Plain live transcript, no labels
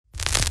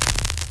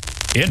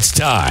It's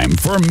time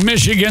for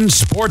Michigan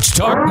Sports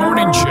Talk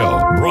Morning Show,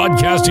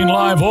 broadcasting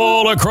live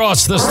all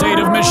across the state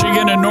of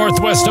Michigan and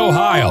Northwest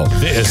Ohio.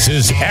 This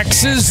is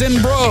X's and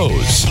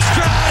Bros.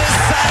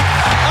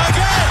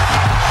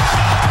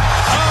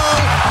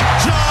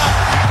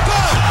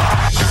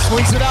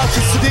 Swings it out to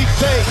Sadiq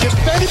Bey. Gets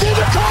Benny in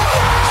the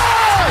corner!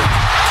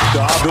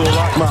 To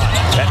Abdul-Rahman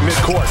at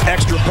midcourt.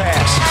 Extra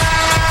pass.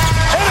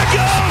 And it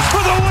goes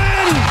for the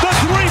win! The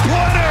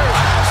three-pointer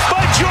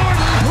by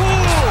Jordan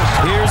Poole.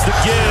 Here's the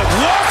give.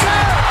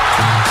 Walker!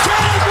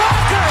 Kenny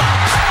Walker!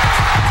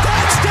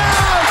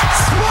 Touchdown!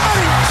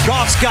 Spotty!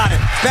 Goff's got it.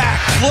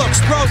 Back.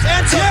 Looks. Throws.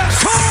 Ends up. Yes!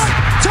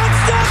 Caught!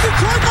 Touchdown to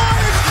Detroit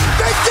Lions!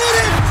 They did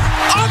it!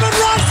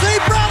 Amon-Ra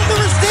St. Brown on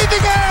the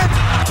receiving end!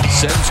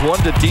 Sends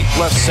one to deep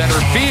left center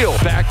field.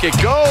 Back it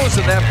goes,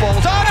 and that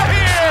ball's out of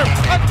here.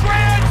 A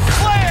grand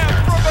slam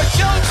from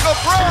Miguel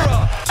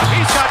Cabrera.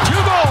 He's got 2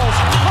 goals.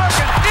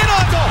 Larkin in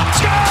on goal.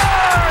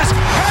 Scores!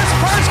 His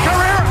first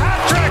career hat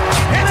trick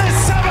in his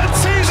 7th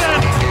season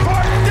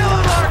for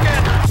Dylan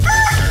Larkin.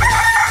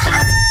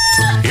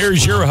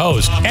 Here's your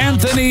host,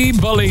 Anthony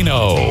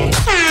Bellino.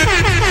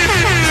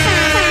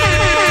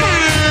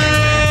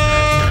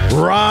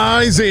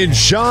 Rise and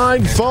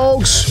shine,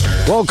 folks.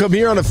 Welcome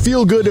here on a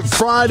feel-good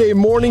Friday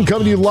morning,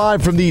 coming to you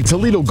live from the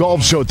Toledo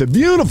Golf Show at the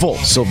beautiful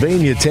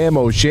Sylvania Tam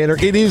O'Shanter.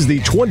 It is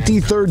the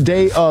 23rd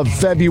day of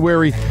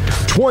February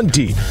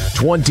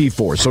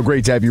 2024. So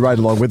great to have you right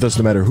along with us,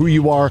 no matter who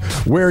you are,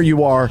 where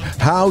you are,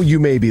 how you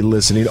may be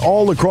listening,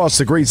 all across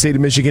the great state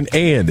of Michigan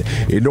and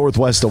in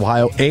Northwest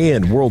Ohio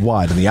and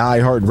worldwide on the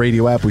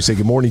iHeartRadio app. We say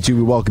good morning to you.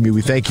 We welcome you.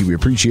 We thank you. We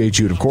appreciate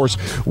you. And, of course,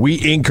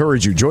 we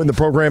encourage you. Join the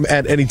program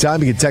at any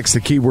time. You can text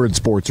the keyword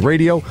Sports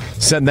Radio.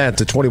 Send that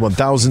to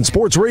 21,000.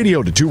 Sports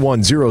Radio to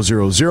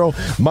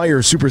 21000.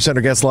 Meyer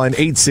Supercenter guest line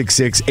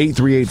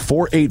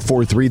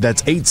 866-838-4843.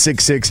 That's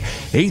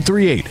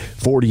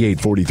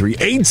 866-838-4843.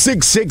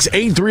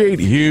 866-838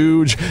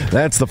 huge.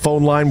 That's the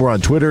phone line. We're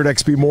on Twitter at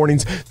XB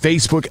Mornings,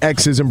 Facebook,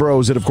 X's and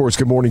Bros, and of course,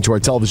 good morning to our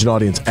television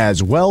audience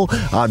as well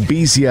on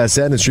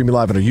BCSN and streaming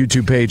live on our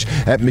YouTube page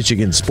at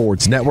Michigan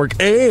Sports Network,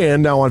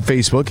 and now on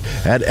Facebook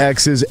at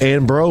X's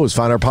and Bros.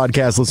 Find our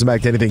podcast, listen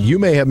back to anything you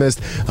may have missed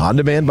on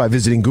demand by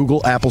visiting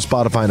Google, Apple,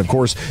 Spotify, and of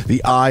course,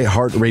 the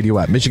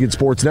iHeartRadio app.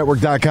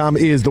 MichiganSportsNetwork.com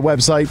is the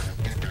website.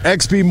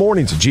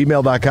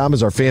 XBMornings@gmail.com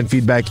is our fan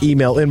feedback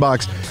email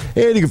inbox.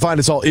 And you can find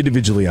us all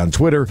individually on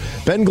Twitter.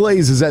 Ben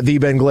Glaze is at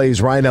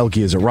TheBenGlaze. Ryan Elke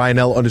is at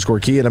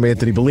RyanL_Key. And I'm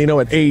Anthony Bellino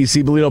at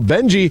AEC Bellino.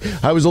 Benji,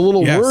 I was a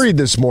little worried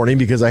this morning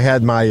because I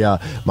had my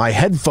my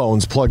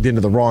headphones plugged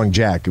into the wrong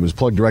jack. It was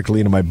plugged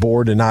directly into my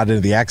board and not into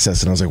the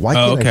access. And I was like, why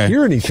can't I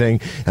hear anything?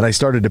 And I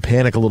started to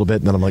panic a little bit.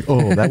 And then I'm like,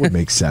 oh, that would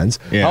make sense.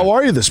 How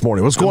are you this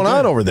morning? What's going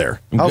on over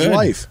there? How's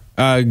life?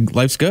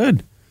 Life's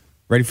good.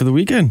 Ready for the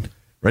weekend.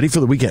 Ready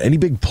for the weekend. Any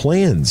big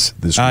plans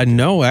this week?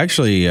 No,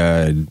 actually,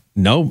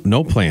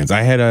 no plans.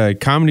 I had a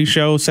comedy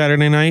show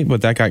Saturday night,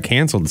 but that got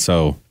canceled,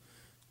 so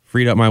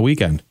freed up my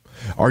weekend.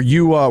 Are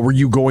you? Were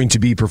you going to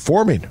be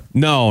performing?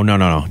 No.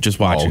 Just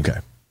watching. Oh, okay.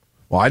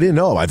 Well, I didn't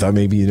know. I thought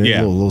maybe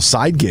a little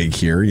side gig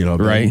here. You know,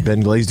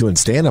 Ben Glaze doing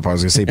stand-up. I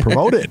was going to say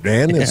promote it,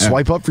 man. And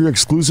swipe up for your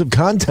exclusive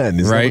content.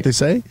 Is that what they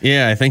say?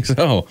 Yeah, I think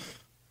so.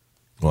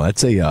 Well,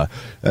 that's a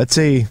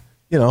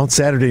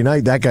Saturday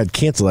night that got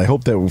canceled. I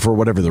hope that for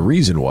whatever the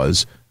reason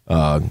was,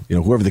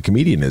 whoever the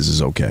comedian is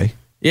okay.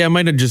 Yeah, it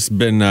might have just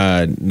been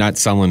not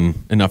selling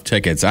enough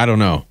tickets. I don't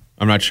know.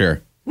 I'm not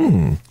sure.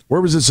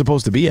 Where was it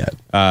supposed to be at?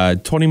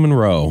 20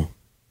 Monroe.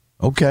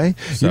 Okay.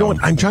 So, you know what?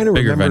 I'm trying to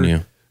bigger remember.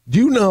 venue. Do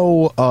you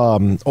know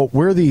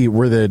where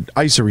the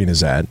ice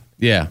arena's at?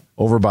 Yeah.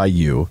 Over by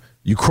you.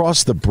 You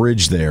cross the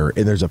bridge there,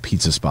 and there's a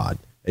pizza spot.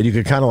 And you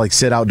could kind of like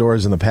sit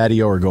outdoors in the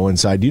patio or go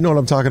inside. Do you know what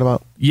I'm talking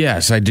about?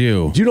 Yes, I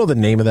do. Do you know the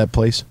name of that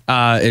place?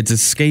 It's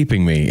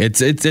escaping me.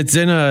 It's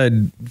in a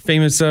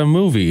famous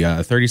movie,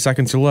 30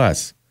 Seconds or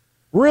Less.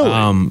 Really?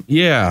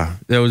 Yeah.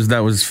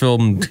 That was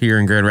filmed here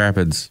in Grand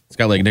Rapids. It's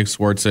got like Nick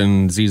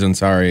Swartzen, Aziz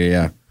Ansari.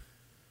 Yeah.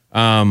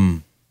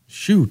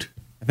 Shoot.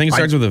 I think it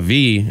starts with a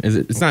V.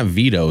 It's not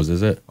Vito's,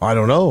 is it? I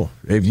don't know.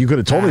 If you could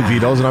have told me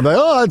Vito's, and I'm like,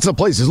 oh, it's a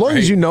place. As long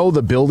as you know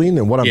the building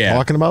and what I'm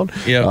talking about,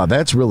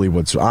 that's really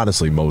what's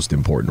honestly most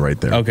important right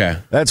there. Okay.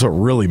 That's what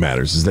really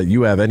matters, is that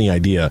you have any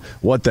idea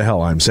what the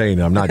hell I'm saying,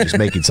 and I'm not just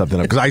making something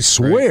up. Because I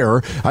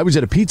swear I was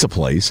at a pizza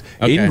place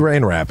in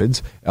Grand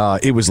Rapids.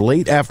 It was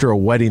late after a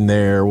wedding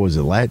there. Was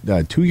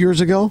it 2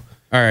 years ago?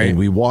 All right. And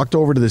we walked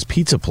over to this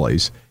pizza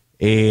place,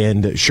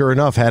 and sure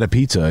enough, had a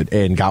pizza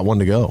and got one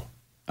to go.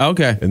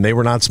 Okay. And they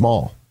were not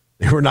small.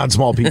 They were not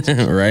small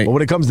pizzas. Right. But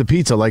when it comes to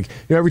pizza, like,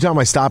 every time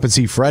I stop and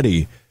see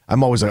Freddie,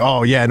 I'm always like,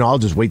 oh, yeah, no, I'll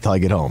just wait till I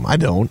get home. I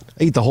don't.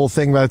 I eat the whole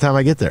thing by the time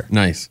I get there.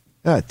 Nice.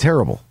 Yeah,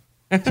 terrible.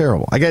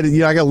 Terrible. I got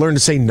to learn to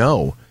say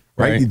no,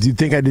 right? You'd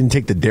think I didn't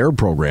take the DARE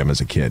program as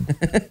a kid.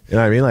 You know what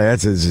I mean? Like,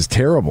 that's just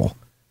terrible.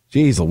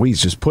 Jeez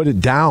Louise, just put it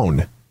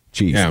down.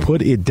 Jeez,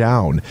 put it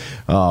down.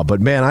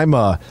 But, man,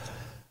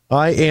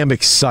 I am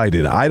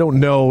excited. I don't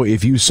know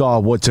if you saw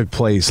what took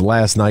place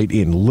last night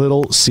in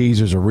Little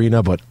Caesars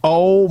Arena, but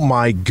oh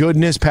my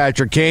goodness,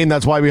 Patrick Kane,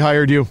 that's why we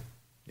hired you.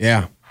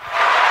 Yeah.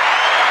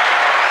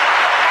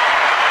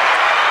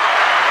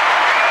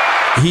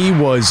 He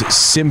was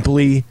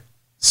simply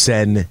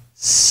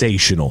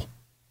sensational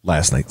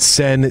last night.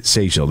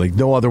 Sensational. Like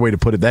no other way to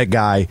put it. That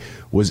guy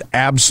was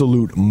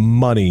absolute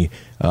money.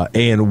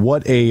 And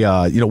what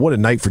a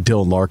night for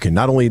Dylan Larkin.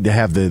 Not only to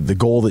have the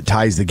goal that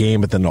ties the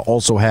game, but then to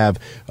also have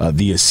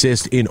the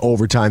assist in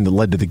overtime that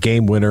led to the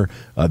game winner.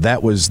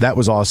 That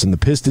was awesome. The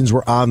Pistons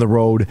were on the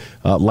road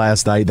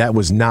last night. That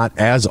was not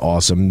as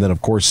awesome. Then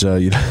of course,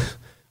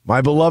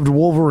 my beloved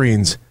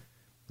Wolverines.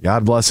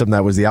 God bless them.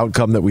 That was the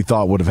outcome that we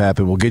thought would have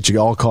happened. We'll get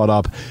you all caught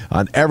up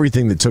on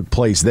everything that took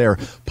place there.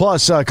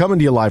 Plus, coming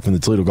to you live from the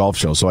Toledo Golf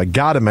Show. So I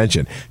got to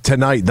mention,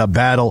 tonight, the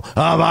Battle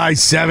of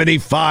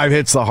I-75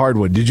 hits the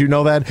hardwood. Did you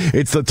know that?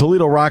 It's the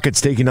Toledo Rockets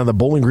taking on the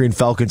Bowling Green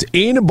Falcons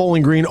in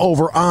Bowling Green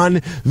over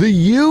on the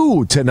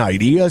U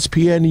tonight.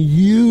 ESPN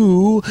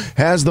U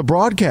has the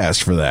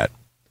broadcast for that.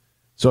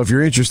 So if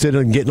you're interested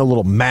in getting a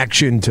little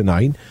maction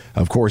tonight,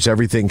 of course,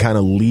 everything kind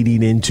of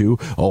leading into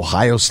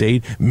Ohio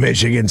State,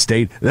 Michigan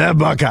State, the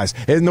Buckeyes.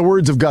 In the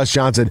words of Gus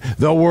Johnson,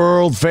 the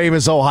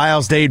world-famous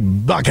Ohio State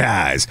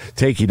Buckeyes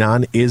taking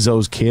on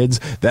Izzo's kids.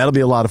 That'll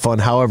be a lot of fun.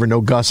 However, no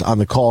Gus on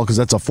the call because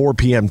that's a 4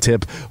 p.m.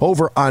 tip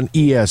over on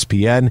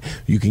ESPN.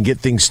 You can get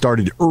things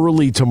started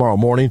early tomorrow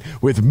morning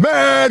with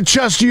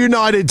Manchester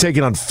United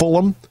taking on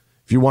Fulham.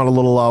 If you want a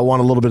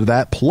little bit of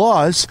that,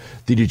 plus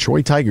the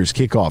Detroit Tigers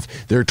kick off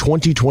their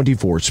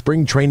 2024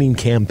 spring training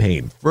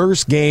campaign.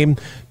 First game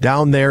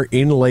down there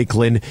in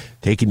Lakeland,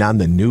 taking on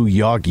the New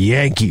York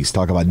Yankees.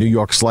 Talk about New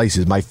York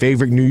slices. My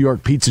favorite New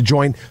York pizza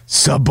joint,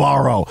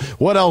 Sbarro.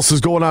 What else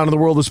is going on in the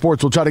world of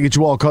sports? We'll try to get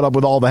you all caught up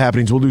with all the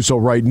happenings. We'll do so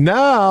right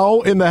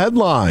now in the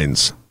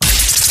headlines.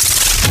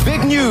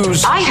 Big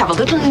news. I have a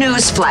little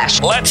news flash.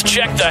 Let's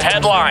check the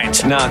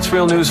headlines. No, it's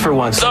real news for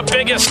once. The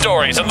biggest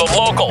stories of the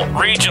local,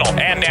 regional,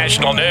 and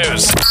national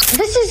news.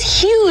 This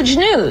is huge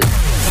news.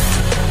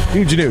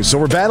 Huge news. So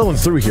we're battling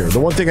through here.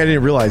 The one thing I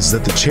didn't realize is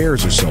that the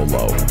chairs are so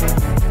low.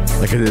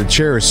 Like the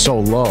chair is so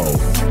low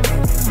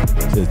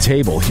to the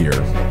table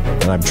here,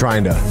 and I'm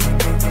trying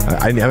to.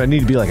 I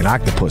need to be like an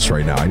octopus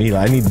right now. I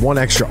need one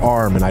extra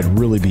arm, and I'd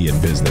really be in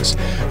business.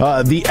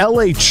 The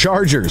LA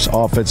Chargers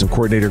offensive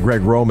coordinator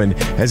Greg Roman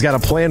has got a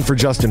plan for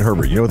Justin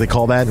Herbert. You know what they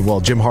call that?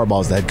 Well, Jim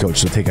Harbaugh is the head coach,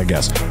 so take a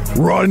guess.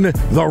 Run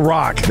the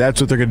rock. That's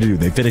what they're going to do.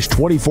 They finished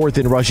 24th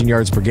in rushing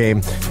yards per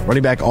game.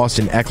 Running back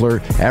Austin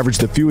Eckler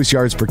averaged the fewest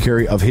yards per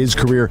carry of his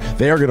career.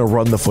 They are going to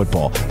run the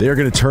football. They are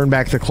going to turn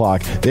back the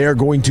clock. They are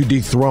going to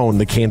dethrone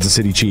the Kansas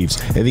City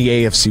Chiefs in the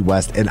AFC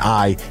West, and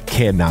I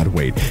cannot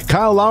wait.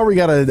 Kyle Lowry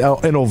got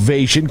an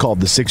ovation called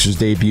the Sixers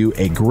debut.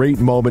 A great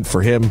moment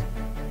for him.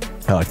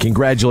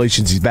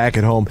 Congratulations. He's back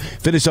at home.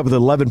 Finished up with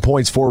 11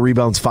 points, 4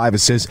 rebounds, 5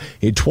 assists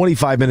in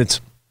 25 minutes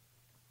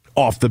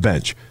off the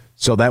bench.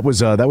 So that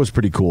was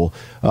pretty cool.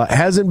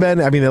 Hasn't been,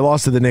 I mean, they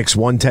lost to the Knicks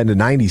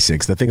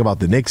 110-96. The thing about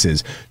the Knicks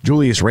is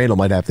Julius Randle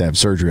might have to have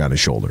surgery on his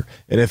shoulder.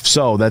 And if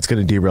so, that's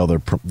going to derail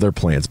their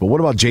plans. But what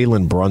about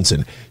Jalen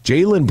Brunson?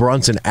 Jalen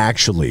Brunson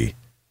actually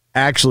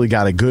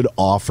got a good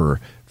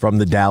offer from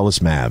the Dallas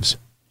Mavs.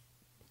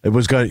 It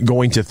was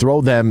going to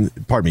throw them,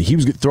 he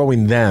was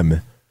throwing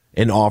them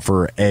an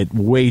offer at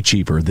way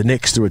cheaper. The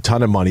Knicks threw a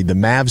ton of money. The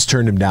Mavs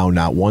turned him down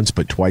not once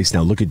but twice.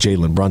 Now look at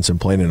Jalen Brunson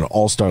playing at an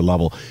all-star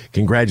level.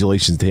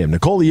 Congratulations to him.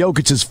 Nikola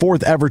Jokic's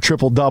 4th ever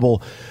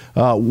triple-double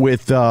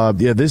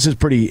this is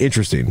pretty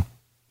interesting.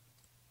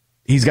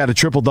 He's got a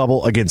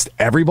triple-double against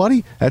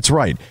everybody? That's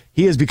right.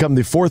 He has become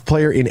the 4th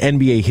player in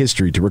NBA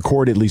history to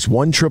record at least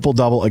one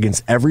triple-double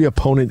against every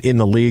opponent in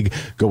the league,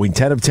 going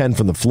 10 of 10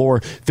 from the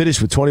floor,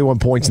 finished with 21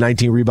 points,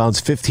 19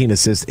 rebounds, 15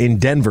 assists in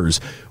Denver's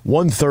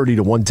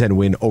 130-110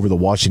 win over the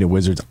Washington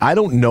Wizards. I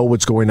don't know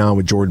what's going on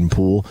with Jordan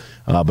Poole,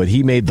 but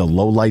he made the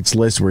lowlights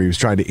list where he was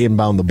trying to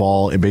inbound the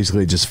ball and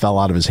basically it just fell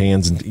out of his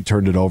hands and he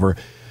turned it over.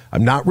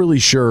 I'm not really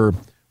sure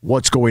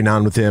what's going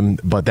on with him,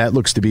 but that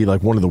looks to be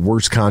like one of the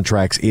worst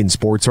contracts in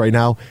sports right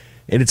now,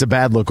 and it's a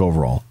bad look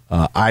overall.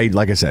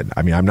 Like I said,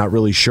 I'm not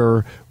really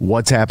sure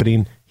what's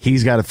happening.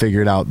 He's got to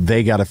figure it out.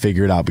 They got to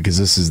figure it out because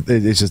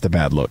it's just a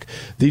bad look.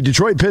 The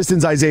Detroit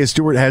Pistons' Isaiah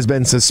Stewart has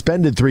been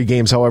suspended 3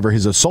 games. However,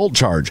 his assault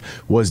charge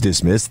was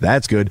dismissed.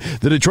 That's good.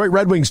 The Detroit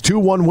Red Wings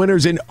 2-1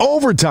 winners in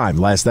overtime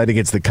last night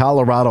against the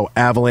Colorado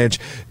Avalanche.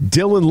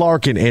 Dylan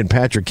Larkin and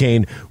Patrick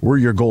Kane were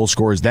your goal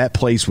scorers. That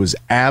place was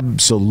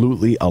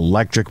absolutely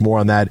electric. More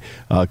on that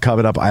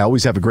coming up. I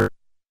always have a great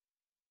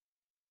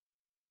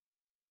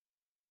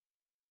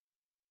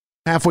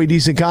halfway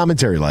decent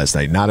commentary last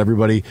night. Not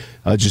everybody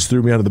just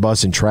threw me under the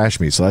bus and trashed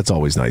me, so that's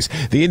always nice.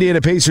 The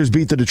Indiana Pacers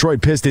beat the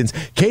Detroit Pistons.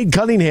 Cade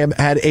Cunningham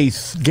had a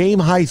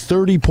game-high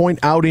 30-point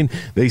outing.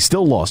 They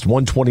still lost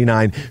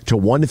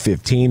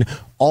 129-115.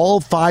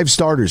 All 5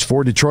 starters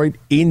for Detroit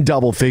in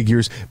double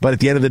figures, but at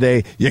the end of the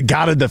day, you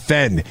got to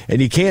defend,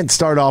 and you can't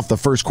start off the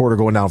first quarter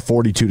going down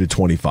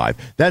 42-25.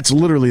 That's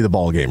literally the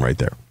ball game right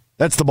there.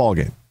 That's the ball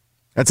game.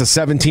 That's a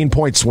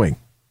 17-point swing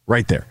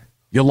right there.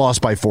 You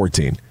lost by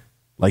 14.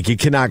 Like, you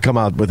cannot come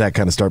out with that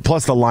kind of start.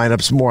 Plus the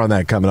lineups, more on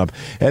that coming up.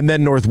 And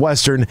then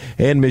Northwestern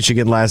and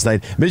Michigan last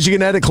night.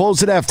 Michigan had it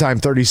close at halftime,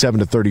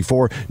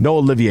 37-34. No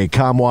Olivier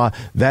Kamwa.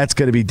 That's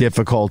going to be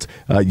difficult.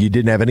 You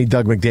didn't have any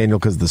Doug McDaniel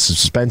because of the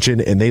suspension,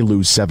 and they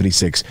lose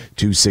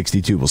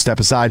 76-62. We'll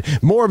step aside.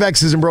 More of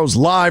X's and Bros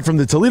live from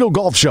the Toledo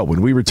Golf Show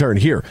when we return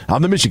here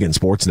on the Michigan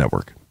Sports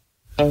Network.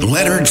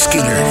 Leonard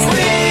Skinner.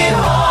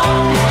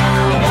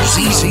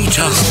 ZZ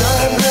Top.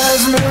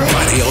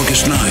 Friday,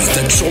 August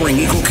 9th at Soaring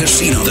Eagle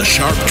Casino, the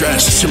Sharp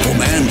Dressed Simple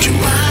Man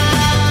Tour.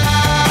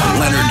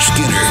 Leonard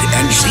Skinner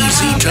and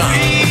ZZ Top.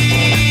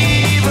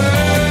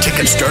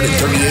 Tickets start at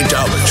 $38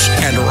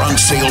 and are on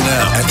sale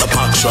now at the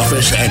box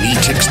office and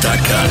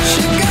etix.com.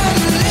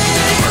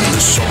 Part of the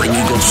Soaring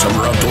Eagle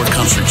Summer Outdoor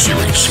Concert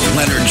Series,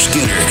 Leonard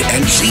Skinner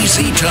and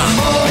ZZ Top.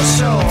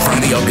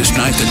 Friday, August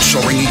 9th at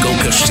Soaring Eagle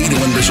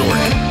Casino and Resort.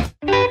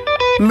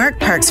 Merck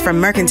Perks from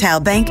Mercantile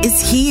Bank is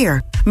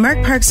here.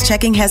 Merck Perks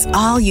checking has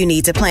all you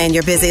need to plan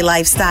your busy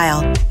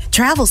lifestyle.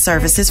 Travel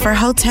services for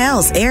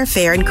hotels,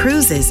 airfare, and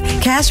cruises,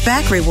 cash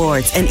back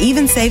rewards, and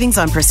even savings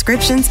on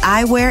prescriptions,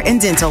 eyewear,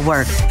 and dental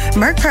work.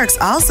 Merck Perks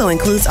also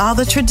includes all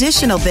the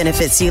traditional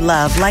benefits you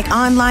love, like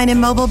online and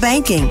mobile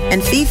banking,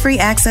 and fee-free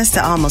access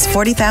to almost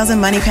 40,000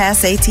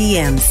 MoneyPass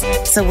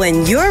ATMs. So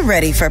when you're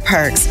ready for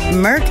perks,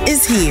 Merck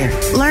is here.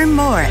 Learn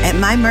more at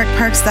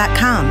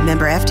mymerckperks.com.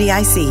 Member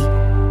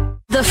FDIC.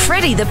 The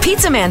Freddie the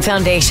Pizza Man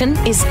Foundation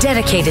is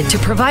dedicated to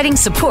providing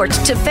support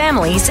to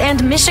families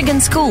and Michigan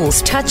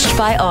schools touched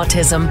by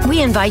autism.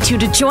 We invite you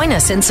to join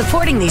us in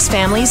supporting these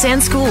families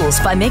and schools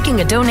by making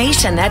a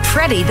donation at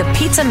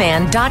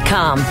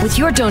FreddieThePizzaMan.com. With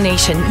your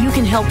donation, you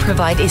can help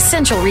provide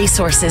essential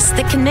resources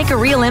that can make a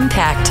real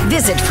impact.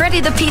 Visit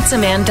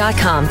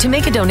FreddieThePizzaMan.com to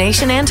make a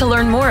donation and to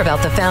learn more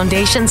about the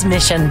foundation's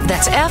mission.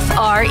 That's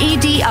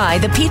FREDI,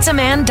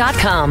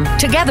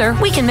 Together,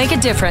 we can make a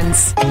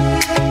difference.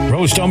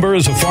 Roast Umber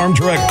is a farm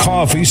direct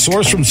coffee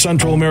sourced from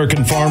Central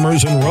American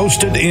farmers and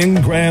roasted in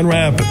Grand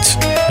Rapids.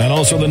 And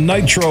also the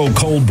Nitro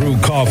Cold Brew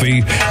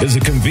Coffee is a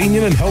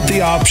convenient and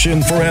healthy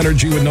option for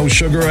energy with no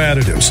sugar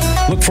additives.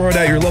 Look for it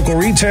at your local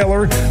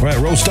retailer or at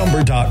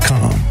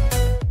roastumber.com.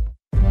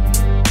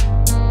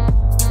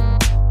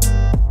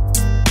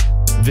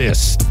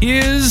 This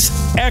is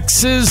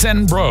X's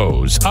and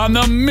Bros on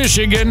the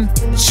Michigan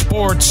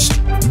Sports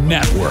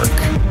Network.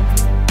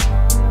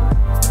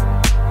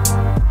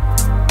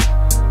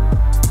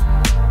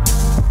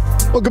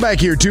 Welcome back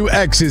here to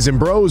X's and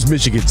Bros,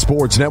 Michigan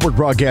Sports Network,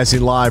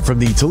 broadcasting live from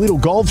the Toledo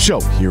Golf Show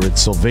here at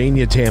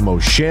Sylvania Tam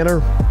O'Shanter.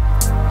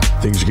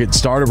 Things are getting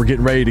started. We're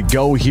getting ready to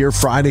go here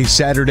Friday,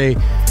 Saturday,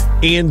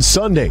 and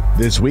Sunday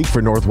this week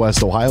for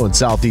Northwest Ohio and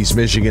Southeast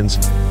Michigan's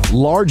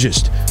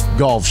largest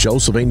golf show.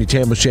 Sylvania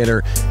Tam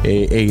O'Shanter,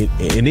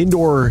 an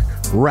indoor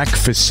rec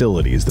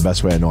facility is the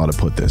best way I know how to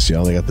put this. You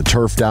know, they got the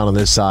turf down on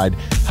this side,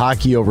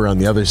 hockey over on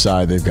the other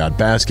side. They've got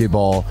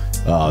basketball,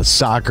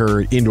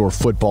 soccer, indoor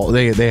football.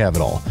 They have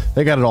it all.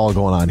 They got it all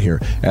going on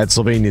here at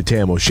Sylvania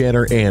Tam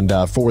O'Shanter. And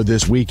for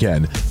this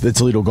weekend, the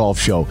Toledo Golf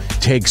Show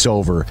takes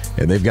over,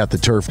 and they've got the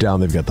turf down.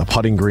 They've got the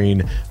putting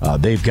green.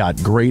 They've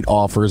got great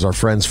offers. Our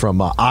friends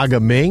from Aga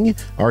Ming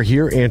are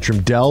here.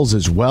 Antrim Dells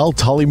as well.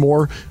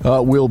 Tullymore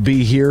will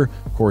be here.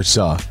 Of course,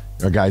 our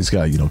guys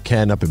got,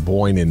 Ken up in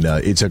Boyne, and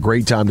it's a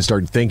great time to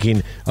start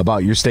thinking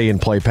about your stay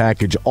and play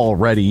package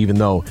already, even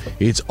though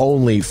it's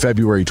only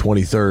February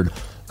 23rd.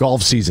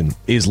 Golf season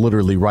is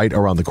literally right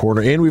around the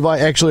corner, and we've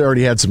actually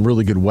already had some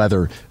really good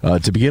weather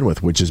to begin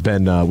with, which has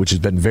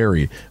been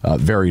very,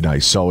 very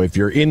nice. So if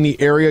you're in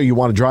the area, you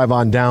want to drive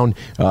on down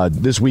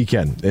this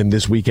weekend, and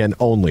this weekend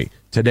only,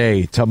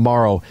 today,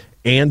 tomorrow,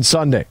 and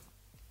Sunday,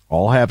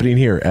 all happening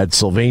here at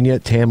Sylvania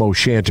Tam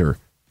O'Shanter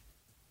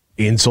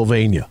in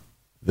Sylvania.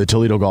 The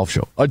Toledo Golf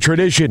Show, a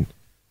tradition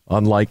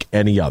unlike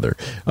any other.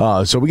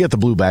 So we get the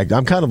blue bag.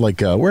 I'm kind of like,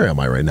 where am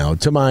I right now?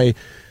 To my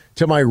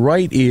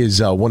right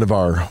is one of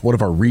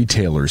our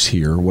retailers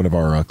here, one of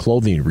our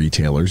clothing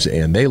retailers,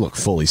 and they look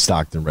fully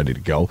stocked and ready to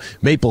go.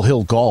 Maple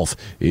Hill Golf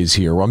is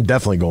here. Well, I'm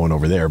definitely going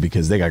over there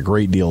because they got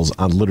great deals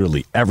on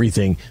literally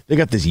everything. They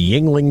got this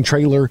Yingling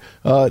trailer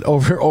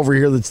over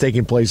here that's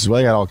taking place as well.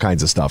 They got all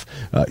kinds of stuff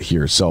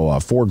here. So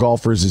 4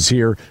 Golfers is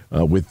here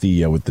with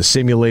the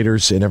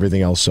simulators and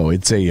everything else. So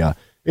it's a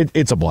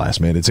It's a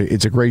blast, man.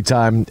 It's a great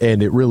time,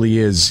 and it really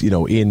is.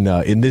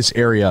 In this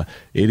area,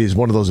 it is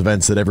one of those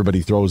events that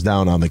everybody throws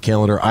down on the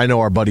calendar. I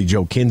know our buddy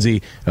Joe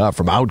Kinsey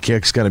from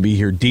Outkick's going to be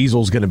here.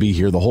 Diesel's going to be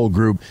here. The whole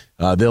group,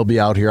 they'll be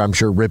out here, I'm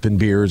sure, ripping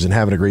beers and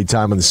having a great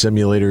time on the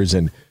simulators.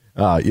 And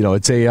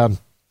it's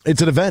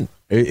an event.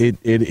 It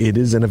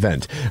is an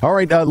event. All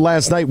right.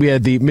 Last night we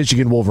had the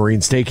Michigan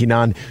Wolverines taking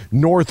on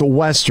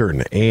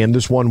Northwestern, and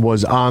this one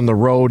was on the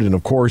road, and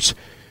of course,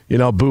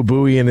 Boo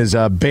Booey and his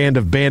band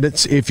of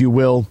bandits, if you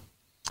will.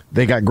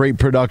 They got great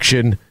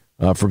production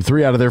from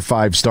 3 out of their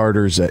 5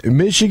 starters.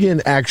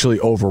 Michigan, actually,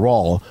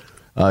 overall,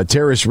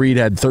 Terrace Reed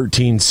had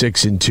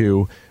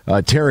 13-6-2.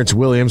 Terrence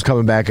Williams,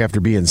 coming back after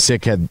being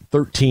sick, had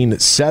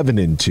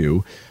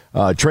 13-7-2.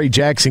 Trey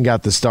Jackson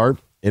got the start,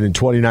 and in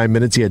 29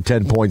 minutes, he had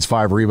 10 points,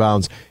 5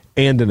 rebounds,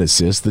 and an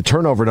assist. The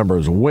turnover number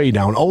is way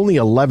down. Only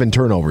 11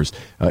 turnovers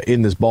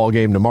in this ball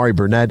game. Namari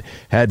Burnett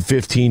had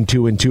 15,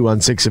 2 and 2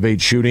 on 6 of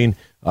 8 shooting.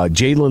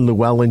 Jalen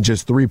Llewellyn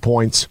just 3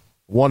 points,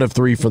 1 of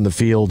 3 from the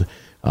field.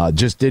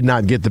 Just did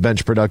not get the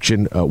bench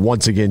production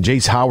once again.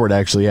 Jace Howard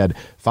actually had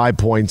 5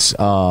 points.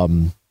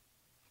 No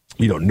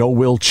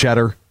Will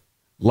Cheddar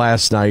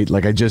last night.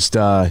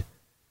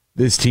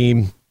 This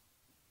team,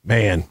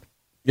 man,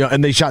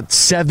 and they shot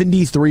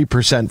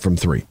 73% from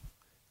 3,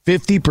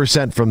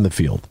 50% from the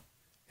field,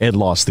 and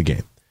lost the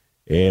game.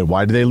 And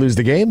why did they lose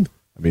the game?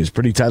 I mean, it's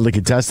pretty tightly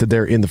contested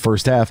there in the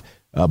first half,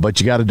 but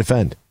you got to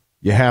defend.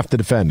 You have to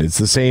defend. It's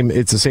the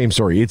same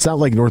story. It's not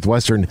like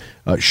Northwestern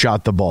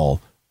shot the ball,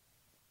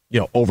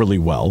 overly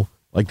well.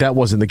 Like, that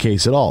wasn't the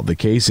case at all. The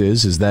case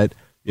is that,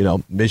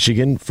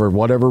 Michigan, for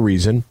whatever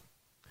reason,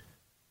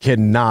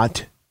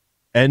 cannot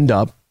end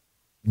up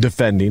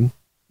defending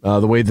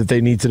the way that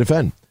they need to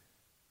defend.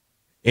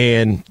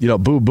 And,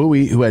 Boo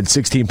Buie, who had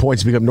 16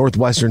 points, become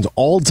Northwestern's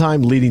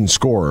all-time leading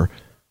scorer.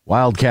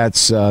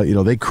 Wildcats,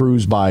 they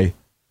cruised by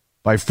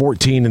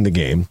 14 in the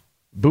game.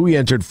 Buie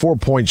entered 4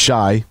 points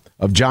shy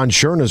of John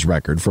Scherna's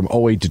record from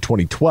 2008 to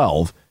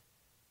 2012,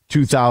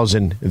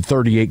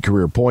 2,038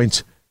 career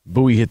points.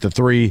 Buie hit the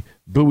 3.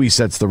 Buie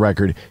sets the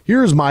record.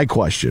 Here's my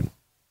question.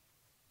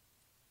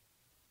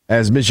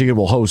 As Michigan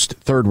will host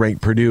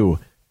third-ranked Purdue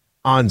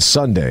on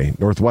Sunday,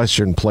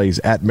 Northwestern plays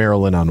at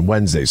Maryland on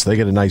Wednesday, so they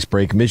get a nice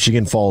break.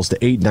 Michigan falls to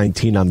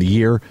 8-19 on the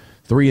year,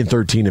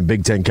 3-13 in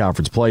Big Ten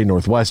Conference play.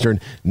 Northwestern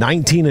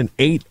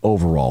 19-8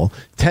 overall,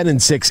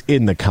 10-6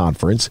 in the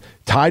conference,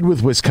 tied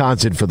with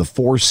Wisconsin for the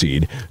 4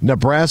 seed.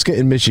 Nebraska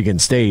and Michigan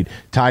State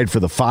tied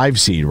for the 5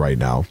 seed right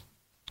now.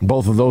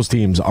 Both of those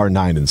teams are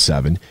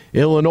 9-7.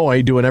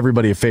 Illinois doing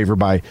everybody a favor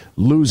by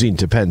losing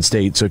to Penn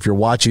State. So if you're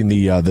watching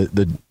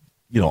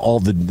all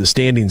the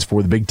standings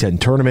for the Big Ten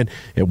tournament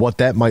and what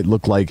that might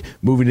look like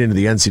moving into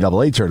the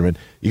NCAA tournament,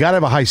 you got to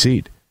have a high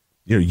seed.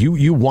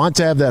 You want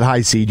to have that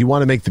high seed. You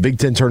want to make the Big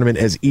Ten tournament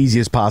as easy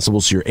as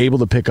possible so you're able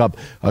to pick up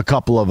a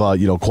couple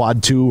of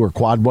quad 2 or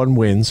quad 1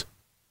 wins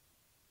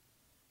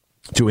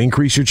to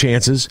increase your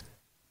chances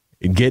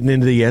in getting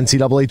into the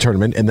NCAA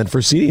tournament, and then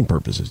for seeding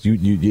purposes.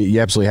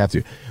 You absolutely have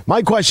to.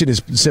 My question is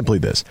simply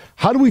this.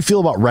 How do we feel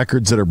about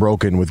records that are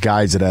broken with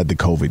guys that had the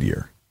COVID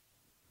year?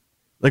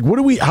 Like,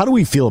 how do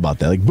we feel about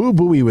that? Like, Boo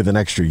Buie with an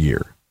extra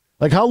year.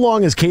 Like, how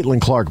long has Caitlin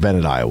Clark been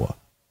at Iowa?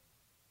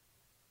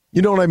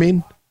 You know what I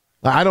mean?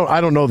 I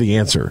don't know the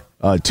answer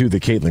to the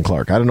Caitlin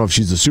Clark. I don't know if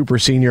she's a super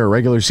senior, a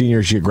regular senior,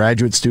 is she a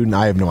graduate student?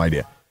 I have no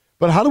idea.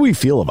 But how do we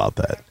feel about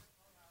that?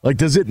 Like,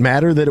 does it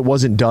matter that it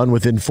wasn't done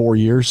within 4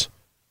 years?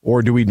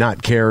 Or do we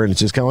not care and it's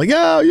just kind of like,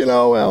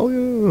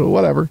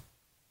 whatever.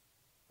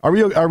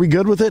 Are we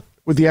good with it,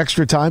 with the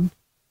extra time?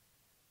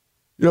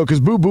 Because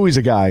Boo Buie's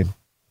a guy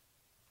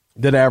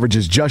that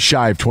averages just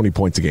shy of 20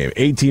 points a game,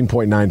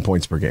 18.9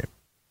 points per game.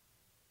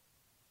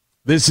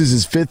 This is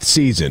his 5th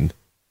season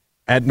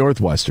at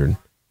Northwestern.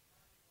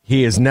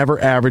 He has never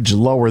averaged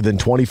lower than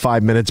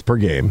 25 minutes per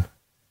game.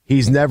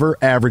 He's never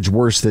averaged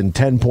worse than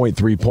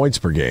 10.3 points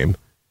per game.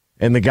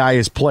 And the guy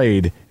has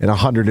played in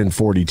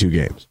 142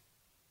 games.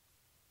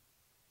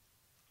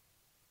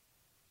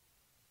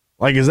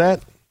 Like,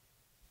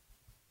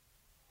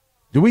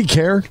 do we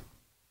care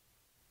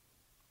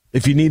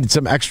if you needed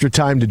some extra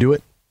time to do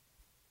it?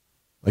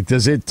 Like,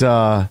 does it,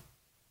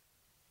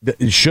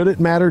 should it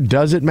matter?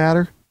 Does it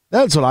matter?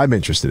 That's what I'm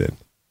interested in.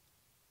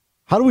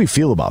 How do we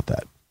feel about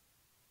that?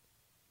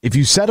 If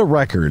you set a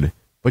record,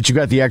 but you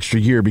got the extra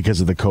year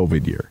because of the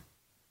COVID year.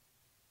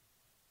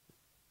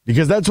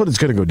 Because that's what it's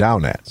going to go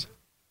down as.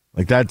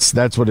 Like,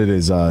 that's what it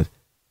is.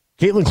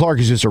 Caitlin Clark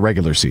is just a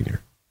regular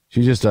senior.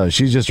 She's just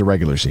a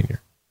regular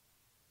senior.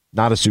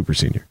 Not a super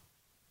senior,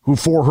 who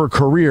for her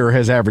career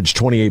has averaged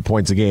 28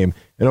 points a game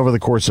and over the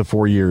course of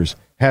 4 years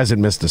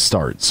hasn't missed a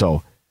start.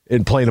 So,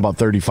 in playing about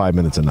 35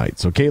 minutes a night.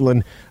 So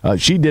Caitlin,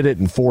 she did it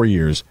in 4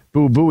 years.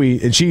 Boo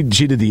Buie, and she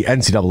did the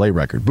NCAA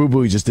record. Boo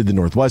Buie just did the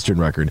Northwestern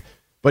record.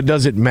 But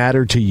does it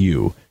matter to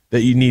you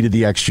that you needed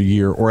the extra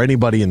year, or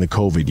anybody in the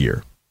COVID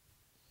year?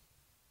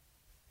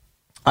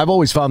 I've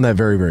always found that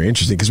very, very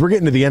interesting because we're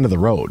getting to the end of the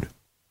road.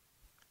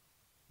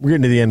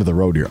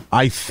 Here.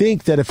 I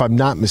think that if I'm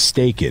not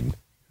mistaken,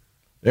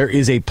 there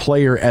is a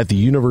player at the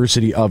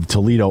University of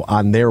Toledo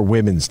on their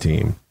women's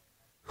team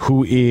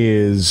who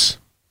is,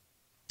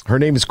 her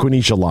name is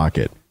Quenisha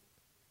Lockett,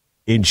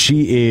 and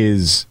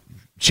she's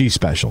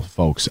special,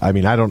 folks. I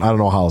mean, I don't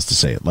know how else to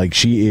say it. Like,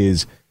 she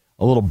is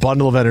a little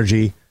bundle of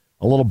energy,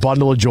 a little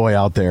bundle of joy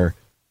out there.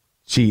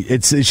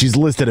 She's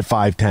listed at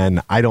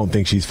 5'10". I don't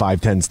think she's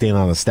 5'10", standing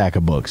on a stack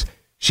of books.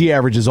 She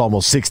averages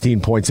almost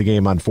 16 points a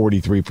game on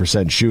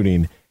 43%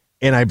 shooting,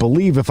 and I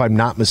believe, if I'm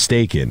not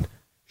mistaken,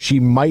 she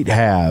might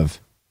have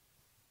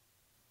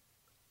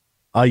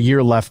a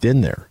year left in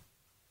there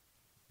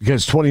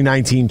because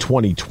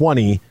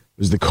 2019-2020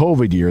 was the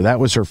COVID year. That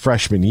was her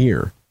freshman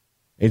year.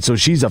 And so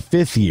she's a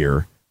 5th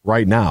year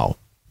right now.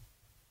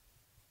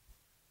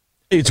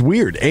 It's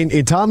weird.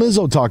 And Tom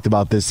Izzo talked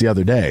about this the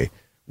other day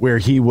where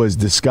he was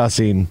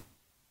discussing,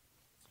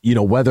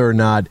 whether or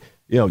not,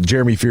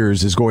 Jeremy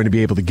Fears is going to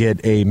be able to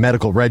get a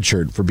medical red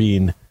shirt for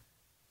being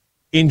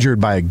injured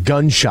by a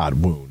gunshot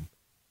wound.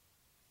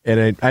 And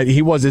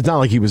it's not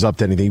like he was up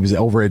to anything. He was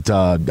over at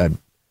a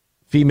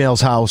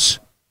female's house.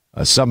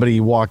 Somebody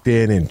walked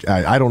in, and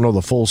I don't know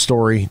the full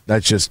story.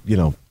 That's just,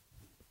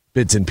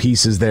 bits and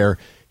pieces there.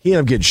 He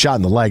ended up getting shot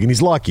in the leg, and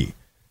he's lucky.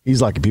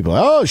 He's lucky. People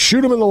are like, oh,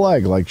 shoot him in the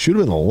leg. Like, shoot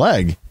him in the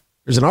leg?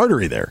 There's an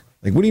artery there.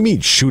 Like, what do you mean,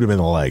 shoot him in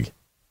the leg?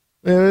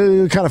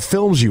 What kind of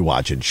films you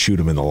watching, shoot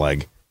him in the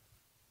leg?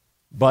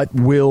 But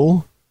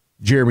will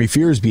Jeremy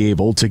Fears be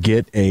able to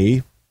get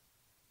a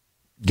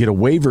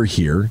waiver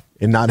here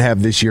and not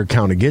have this year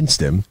count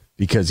against him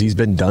because he's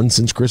been done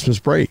since Christmas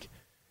break?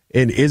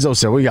 And Izzo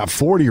said, we got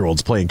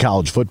 40-year-olds playing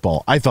college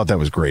football. I thought that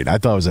was great. I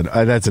thought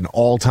that's an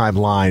all-time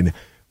line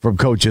from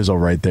Coach Izzo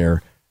right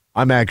there.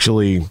 I'm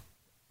actually,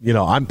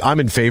 I'm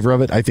in favor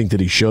of it. I think that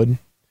he should.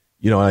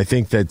 And I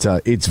think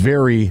that it's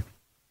very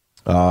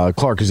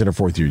Clark is in her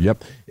fourth year.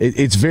 Yep.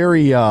 It's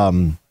very,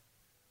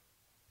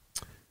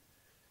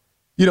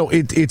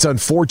 it's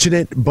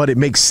unfortunate, but it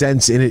makes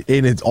sense. And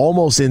it's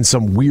almost in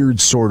some weird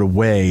sort of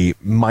way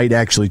might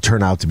actually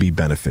turn out to be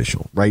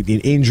beneficial, right? An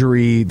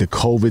injury, the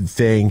COVID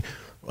thing,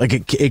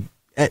 like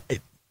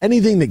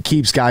anything that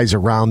keeps guys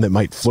around that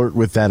might flirt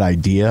with that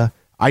idea.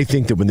 I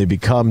think that when they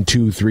become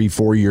 2, 3,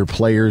 4-year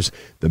players,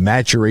 the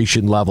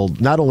maturation level,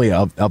 not only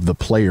of the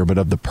player, but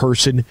of the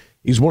person,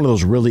 is one of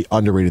those really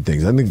underrated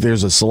things. I think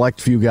there's a select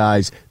few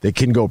guys that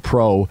can go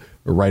pro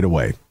right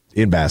away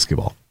in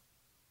basketball.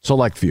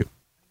 Select few.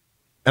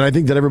 And I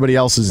think that everybody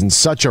else is in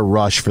such a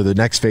rush for the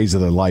next phase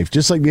of their life,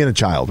 just like being a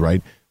child,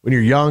 right? When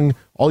you're young,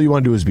 all you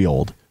want to do is be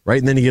old, right?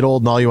 And then you get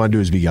old and all you want to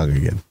do is be young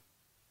again.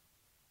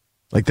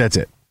 Like, that's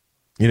it.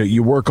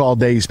 You work all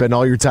day, you spend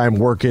all your time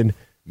working,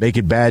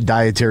 making bad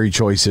dietary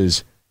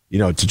choices,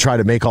 to try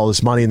to make all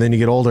this money, and then you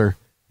get older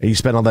and you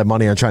spend all that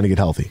money on trying to get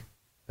healthy.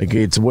 Like,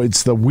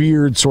 it's the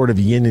weird sort of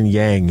yin and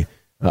yang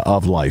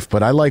of life.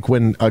 But I like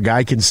when a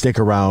guy can stick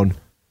around,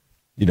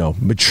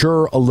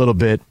 mature a little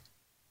bit,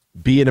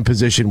 be in a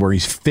position where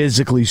he's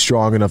physically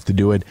strong enough to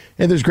do it.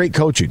 And there's great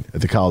coaching at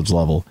the college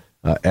level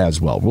as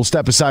well. We'll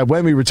step aside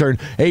when we return.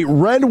 A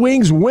Red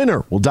Wings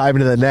winner. We'll dive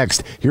into that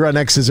next here on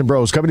X's and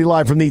Bros, coming to you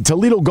live from the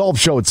Toledo Golf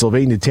Show at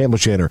Sylvania Tam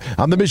O'Shanter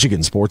on the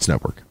Michigan Sports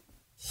Network.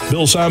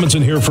 Bill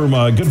Simonson here for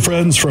my good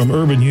friends from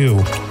Urban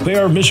U. They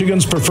are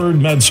Michigan's preferred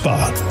med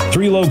spa.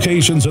 3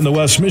 locations in the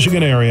West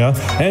Michigan area,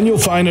 and you'll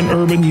find an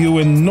Urban U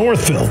in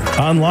Northville.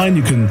 Online,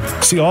 you can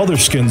see all their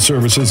skin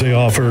services they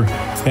offer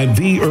at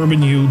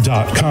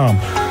theurbanu.com.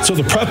 So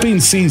the prepping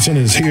season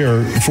is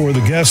here for the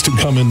guests to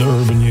come into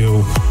Urban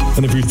U.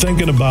 And if you're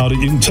thinking about it,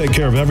 you can take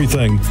care of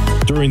everything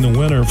during the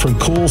winter, from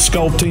cool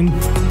sculpting,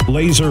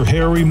 laser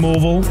hair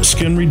removal,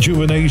 skin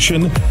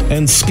rejuvenation,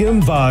 and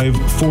Skin Vive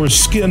for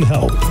skin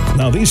health.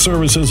 Now, these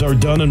services are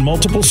done in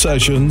multiple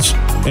sessions,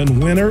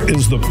 and winter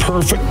is the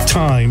perfect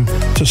time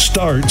to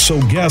start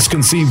so guests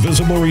can see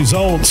visible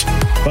results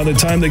by the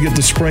time they get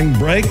to spring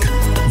break,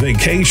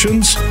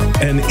 vacations,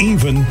 and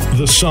even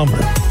the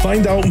summer.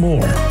 Find out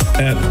more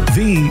at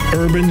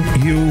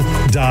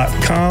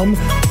theurbanu.com.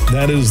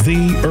 That is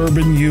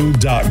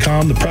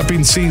theurbanu.com. The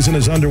prepping season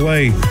is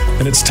underway,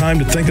 and it's time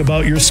to think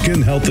about your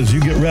skin health as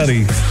you get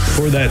ready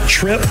for that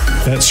trip,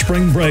 that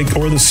spring break,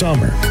 or the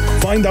summer.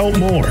 Find out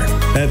more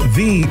at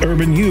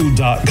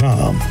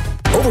theurbanu.com.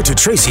 Over to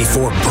Tracy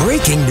for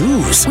breaking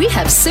news. We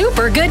have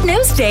super good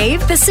news,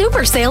 Dave. The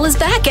super sale is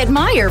back at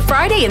Meijer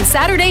Friday and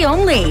Saturday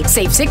only.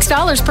 Save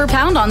 $6 per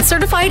pound on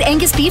certified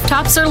Angus beef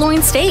top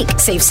sirloin steak.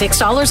 Save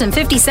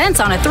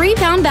 $6.50 on a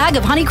 3-pound bag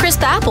of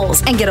Honeycrisp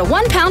apples and get a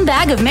 1-pound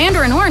bag of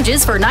mandarin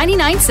oranges for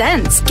 99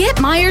 cents. Get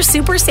Meijer's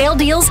super sale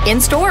deals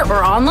in-store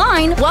or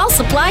online while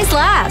supplies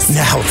last.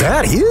 Now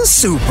that is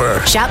super.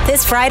 Shop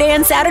this Friday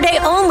and Saturday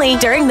only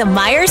during the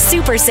Meijer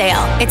super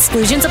sale.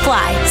 Exclusions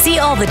apply. See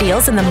all the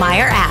deals in the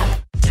Meijer app.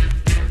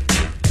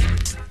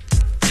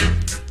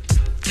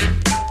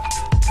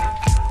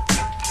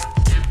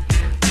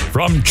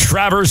 From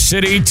Traverse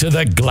City to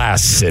the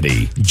Glass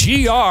City,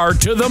 GR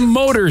to the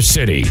Motor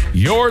City,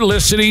 you're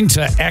listening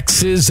to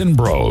X's and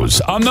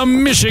Bros on the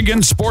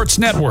Michigan Sports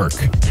Network.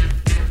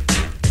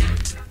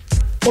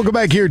 Welcome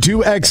back here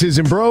to X's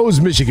and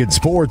Bros, Michigan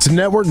Sports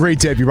Network.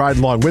 Great to have you ride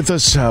along with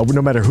us,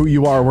 no matter who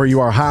you are, where you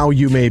are, how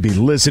you may be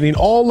listening,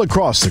 all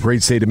across the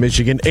great state of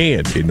Michigan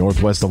and in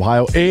Northwest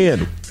Ohio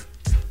and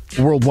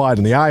worldwide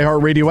on the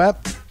iHeartRadio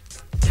app.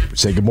 We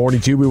say good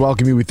morning to you. We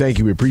welcome you. We thank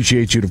you. We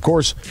appreciate you. And, of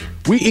course,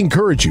 we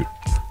encourage you.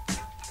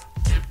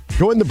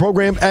 Join the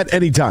program at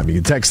any time. You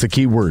can text the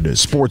keyword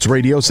Sports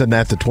Radio. Send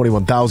that to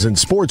 21,000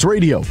 Sports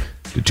Radio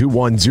to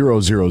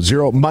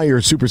 21000.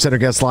 Meijer Supercenter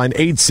guest line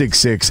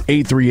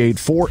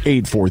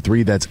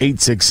 866-838-4843. That's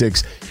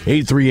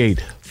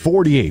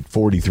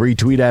 866-838-4843.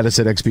 Tweet at us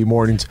at XB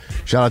Mornings.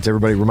 Shout out to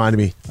everybody reminding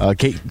me.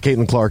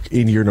 Caitlin Clark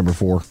in year number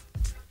 4.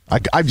 I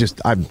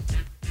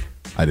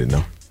didn't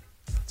know.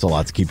 It's a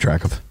lot to keep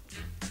track of.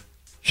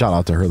 Shout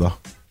out to her, though.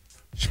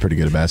 She's pretty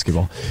good at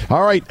basketball.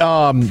 All right.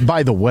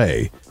 By the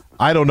way,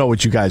 I don't know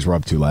what you guys were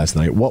up to last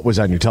night. What was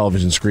on your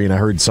television screen? I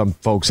heard some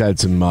folks had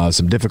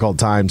some difficult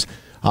times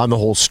on the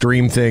whole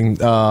stream thing.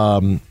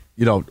 Ben,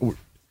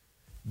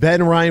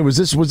 Ryan, was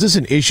this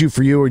an issue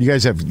for you, or you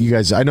guys?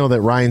 I know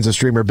that Ryan's a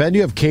streamer. Ben, do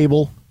you have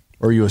cable,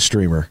 or are you a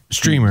streamer?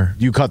 Streamer.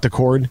 Do you cut the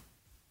cord?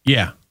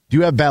 Yeah. Do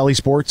you have Bally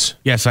Sports?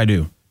 Yes, I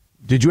do.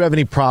 Did you have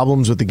any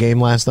problems with the game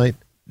last night?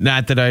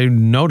 Not that I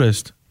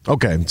noticed.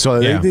 Okay,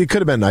 so Yeah. it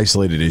could have been an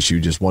isolated issue,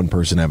 just one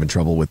person having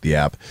trouble with the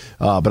app.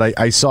 But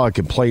I saw a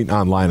complaint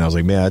online. I was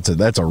like, man,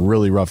 that's a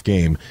really rough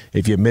game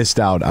if you missed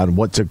out on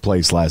what took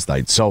place last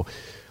night. So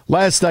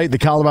last night, the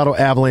Colorado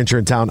Avalanche are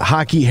in town,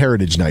 Hockey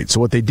Heritage Night. So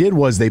what they did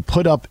was they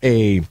put up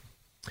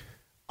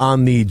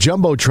on the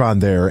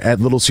Jumbotron there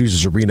at Little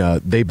Caesars Arena,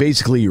 they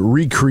basically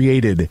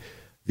recreated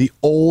the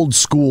old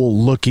school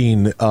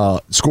looking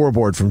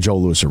scoreboard from Joe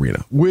Louis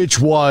Arena, which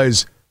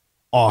was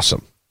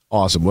awesome.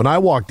 Awesome. When I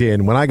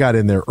got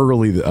in there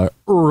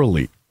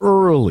early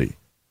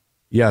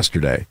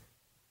yesterday,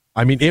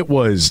 I mean, it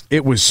was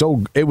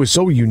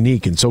so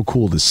unique and so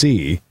cool to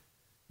see,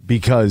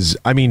 because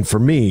I mean, for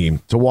me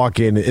to walk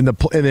in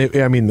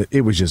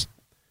it was just,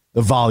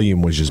 the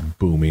volume was just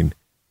booming,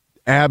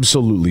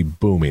 absolutely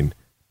booming.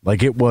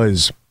 Like it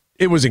was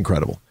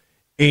incredible.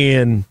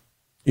 And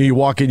you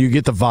walk in, you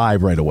get the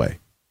vibe right away,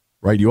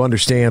 right? You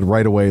understand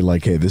right away,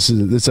 like, hey, this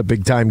is a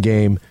big time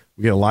game.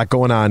 We got a lot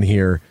going on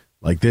here.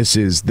 Like this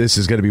is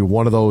going to be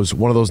one of those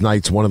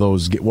nights, one of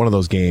those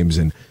games,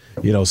 and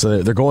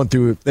so they're going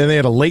through. And they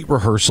had a late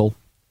rehearsal,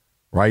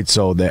 right?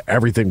 So that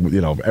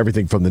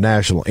everything from the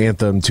national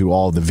anthem to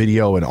all the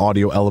video and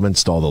audio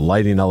elements to all the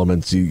lighting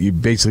elements, you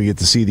basically get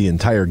to see the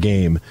entire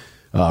game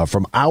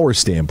from our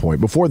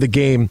standpoint before the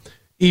game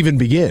even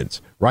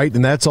begins, right?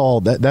 And that's all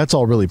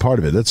really part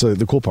of it. That's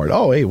the cool part.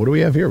 Oh, hey, what do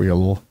we have here? We got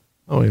a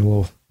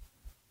little.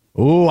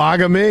 Ooh,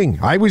 Aga Ming.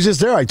 I was just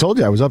there. I told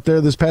you I was up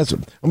there this past.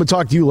 I'm going to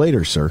talk to you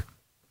later, sir.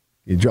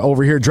 You're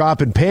over here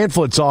dropping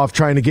pamphlets off,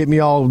 trying to get me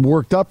all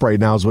worked up right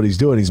now is what he's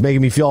doing. He's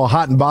making me feel all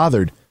hot and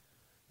bothered.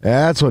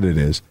 That's what it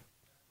is.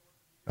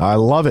 I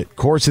love it.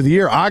 Course of the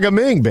year. Aga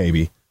Ming,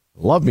 baby.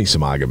 Love me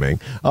some Aga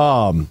Ming.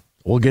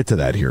 We'll get to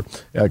that here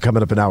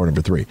coming up in hour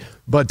number 3.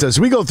 But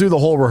so we go through the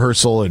whole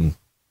rehearsal and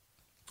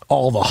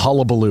all the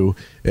hullabaloo,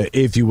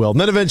 if you will. And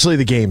then eventually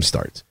the game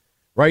starts,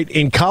 right?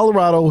 In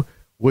Colorado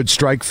would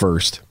strike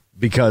first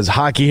because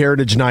Hockey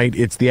Heritage Night,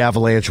 it's the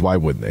Avalanche. Why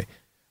wouldn't they?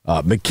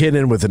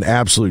 McKinnon with an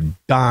absolute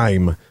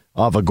dime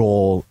of a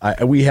goal.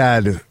 We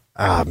had,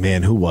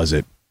 who was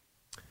it?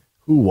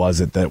 Who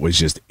was it that was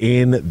just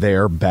in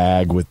their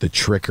bag with the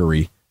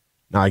trickery?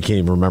 Now I can't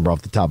even remember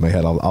off the top of my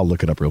head. I'll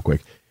look it up real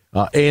quick.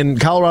 And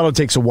Colorado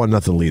takes a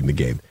 1-0 lead in the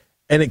game.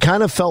 And it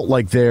kind of felt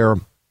like their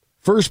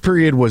first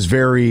period was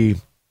very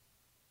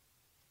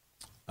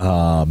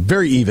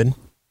even.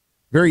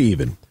 Very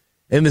even.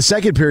 In the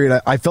second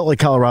period, I felt like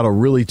Colorado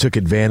really took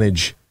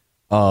advantage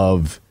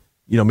of,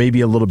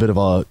 maybe a little bit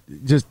of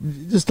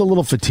just a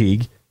little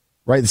fatigue,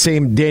 right? The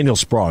same Daniel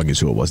Sprong is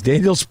who it was.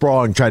 Daniel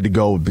Sprong tried to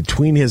go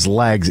between his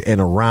legs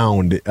and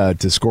around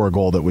to score a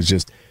goal that was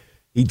just,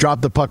 he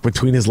dropped the puck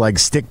between his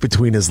legs, stick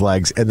between his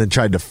legs, and then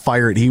tried to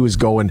fire it. He was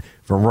going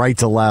from right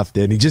to left,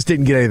 and he just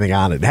didn't get anything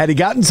on it. Had he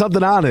gotten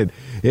something on it,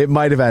 it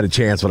might have had a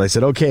chance. But I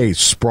said, okay,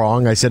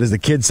 Sprong. I said, as the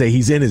kids say,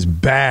 he's in his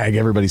bag.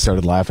 Everybody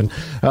started laughing.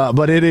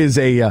 But it is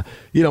and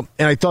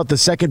I thought the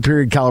second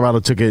period, Colorado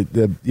took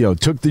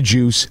the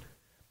juice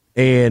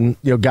and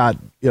got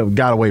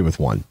away with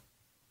one.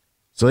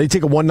 So they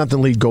take a 1-0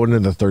 lead going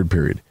into the third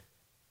period.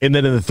 And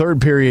then in the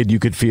third period, you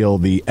could feel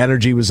the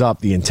energy was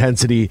up, the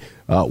intensity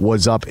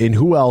was up, and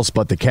who else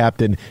but the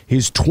captain,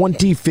 his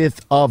 25th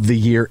of the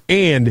year,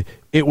 and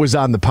it was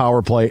on the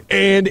power play,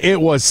 and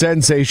it was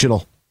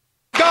sensational.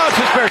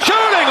 Gostisbehere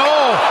shooting!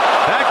 Oh,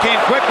 that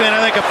came quickly, and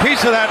I think a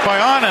piece of that by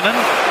Oninen.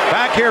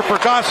 Back here for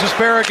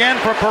Gostisbehere again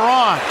for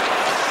Perron.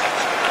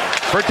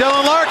 For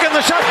Dylan Larkin,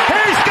 the shot.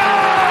 He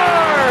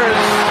scores!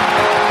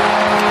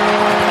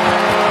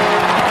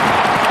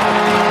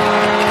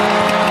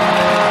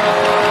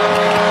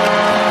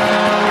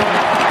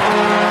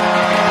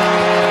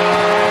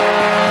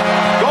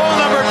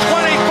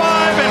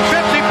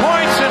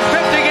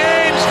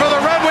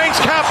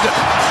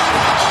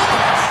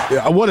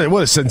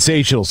 What a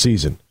sensational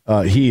season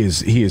he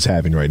is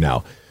having right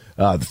now.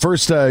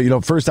 First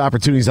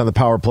opportunities on the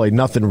power play,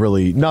 nothing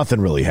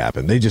really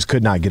happened. They just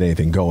could not get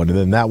anything going. And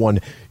then that one,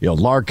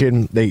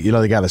 Larkin,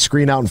 they got a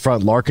screen out in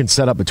front. Larkin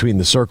set up between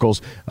the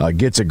circles,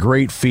 gets a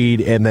great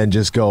feed, and then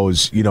just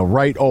goes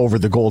right over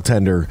the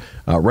goaltender,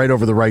 right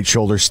over the right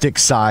shoulder, stick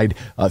side.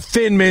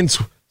 Thin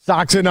mints,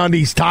 socks and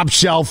undies, top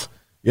shelf.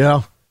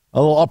 A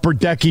little upper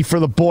decky for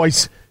the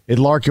boys. And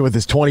Larkin with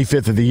his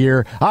 25th of the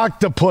year.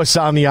 Octopus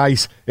on the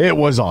ice. It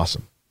was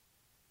awesome.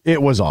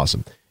 It was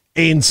awesome.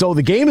 And so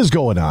the game is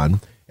going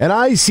on, and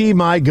I see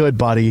my good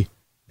buddy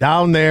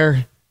down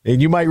there.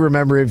 And you might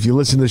remember, if you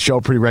listen to the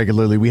show pretty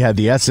regularly, we had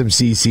the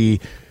SMCC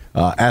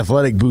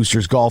Athletic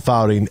Boosters golf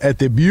outing at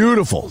the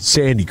beautiful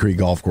Sandy Creek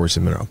Golf Course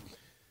in Monroe.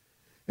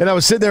 And I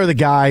was sitting there with a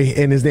guy,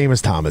 and his name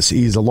is Thomas.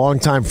 He's a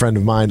longtime friend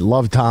of mine.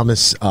 Love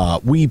Thomas.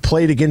 We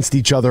played against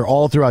each other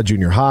all throughout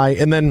junior high,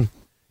 and then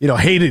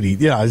hated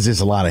it's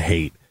just a lot of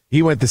hate.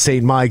 He went to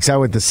St. Mike's. I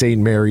went to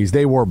St. Mary's.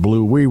 They wore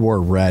blue. We wore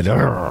red.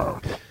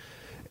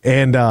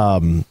 And,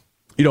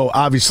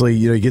 obviously,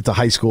 you get to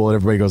high school and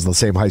everybody goes to the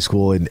same high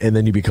school and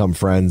then you become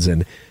friends.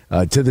 And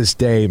to this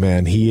day,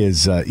 man, he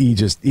is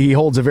he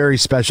holds a very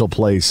special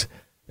place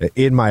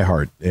in my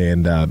heart.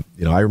 And,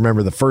 I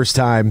remember the first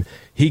time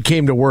he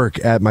came to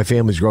work at my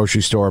family's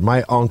grocery store,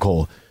 my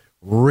uncle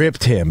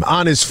ripped him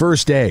on his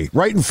first day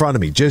right in front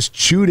of me, just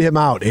chewed him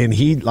out. And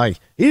he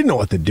didn't know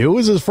what to do. It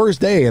was his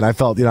first day. And I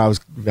felt,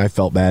 I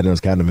felt bad and I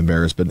was kind of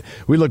embarrassed, but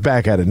we look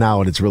back at it now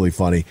and it's really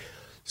funny.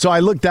 So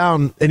I look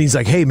down and he's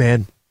like, hey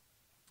man,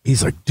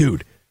 he's like,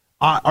 dude,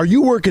 are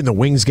you working the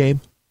Wings game?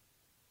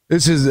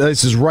 This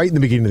is right in the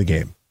beginning of the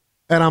game.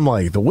 And I'm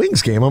like, the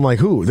Wings game? I'm like,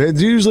 who?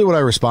 That's usually what I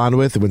respond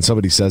with when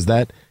somebody says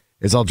that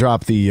is I'll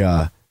drop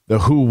the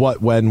who,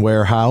 what, when,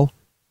 where, how.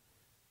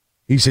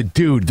 He said,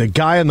 dude, the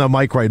guy on the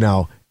mic right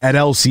now at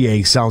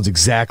LCA sounds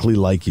exactly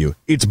like you.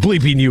 It's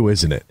bleeping you,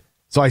 isn't it?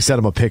 So I sent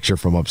him a picture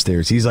from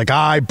upstairs. He's like,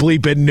 I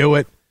bleeping knew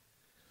it.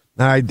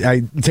 And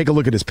I take a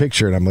look at his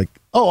picture, and I'm like,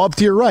 oh, up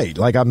to your right.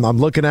 Like, I'm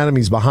looking at him.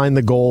 He's behind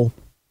the goal.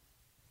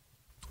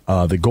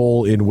 The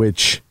goal in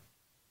which,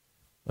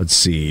 let's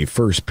see,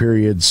 first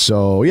period.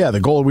 So, yeah, the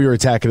goal we were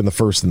attacking in the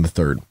first and the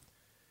third.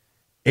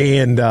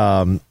 And,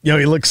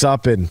 he looks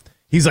up, and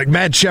he's like,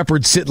 Matt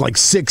Shepard's sitting like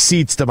 6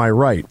 seats to my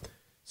right.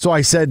 So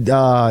I said,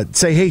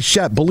 say, hey,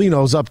 Shep,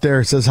 Bellino's up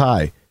there, says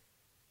hi.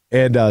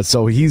 And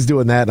so he's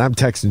doing that, and I'm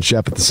texting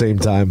Shep at the same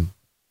time.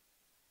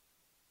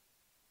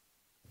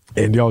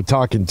 And,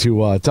 talking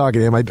to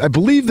him. I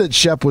believe that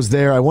Shep was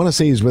there. I want to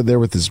say he's there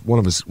with one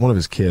of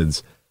his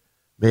kids.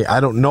 I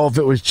don't know if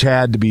it was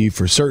Chad to be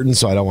for certain,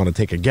 so I don't want to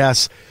take a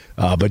guess.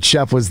 But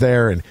Shep was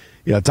there, and,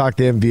 talked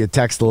to him via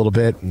text a little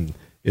bit. And,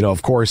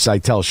 of course, I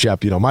tell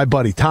Shep, my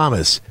buddy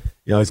Thomas,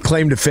 his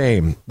claim to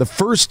fame, the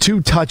first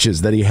 2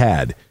 touches that he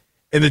had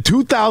in the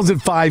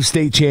 2005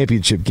 state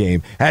championship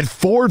game at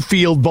Ford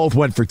Field, both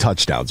went for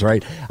touchdowns,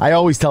 right? I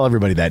always tell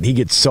everybody that, and he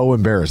gets so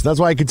embarrassed. That's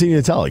why I continue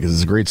to tell it, because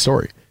it's a great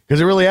story, because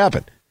it really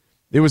happened.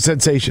 It was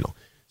sensational.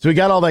 So we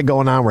got all that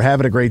going on. We're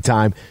having a great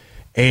time.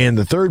 And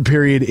the third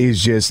period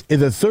is just,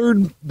 the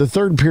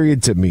third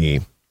period to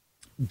me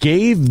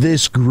gave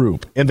this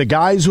group, and the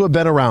guys who have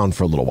been around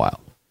for a little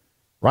while,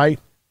 right?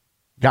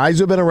 Guys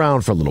who have been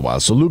around for a little while.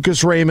 So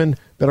Lucas Raymond,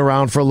 been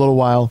around for a little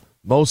while.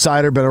 Mo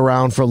Sider, been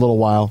around for a little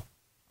while.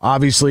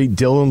 Obviously,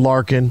 Dylan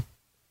Larkin,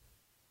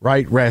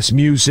 right?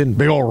 Rasmussen,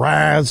 big old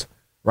Raz,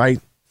 right?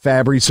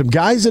 Fabry, some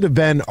guys that have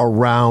been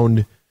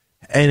around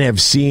and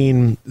have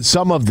seen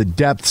some of the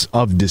depths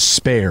of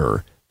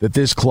despair that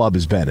this club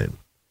has been in.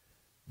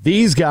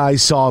 These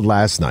guys saw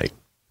last night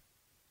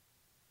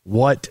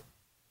what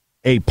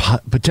a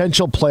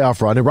potential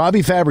playoff run, and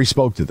Robbie Fabry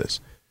spoke to this.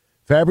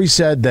 Fabry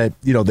said that,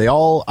 they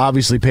all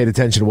obviously paid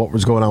attention to what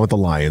was going on with the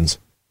Lions,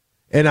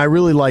 and I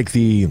really like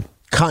the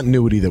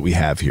continuity that we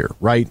have here,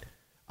 right?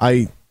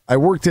 I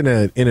worked in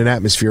an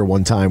atmosphere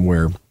one time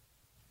where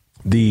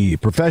the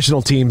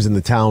professional teams in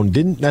the town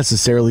didn't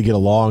necessarily get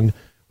along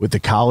with the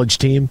college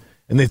team,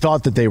 and they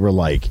thought that they were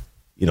like,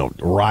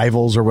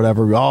 rivals or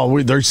whatever. Oh,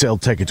 they sell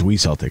tickets, we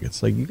sell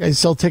tickets. Like, you guys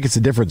sell tickets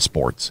to different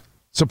sports.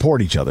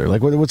 Support each other.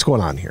 Like, what's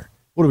going on here?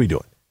 What are we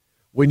doing?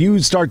 When you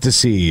start to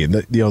see, and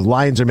the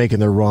Lions are making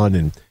their run,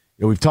 and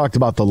we've talked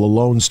about the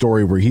Lalone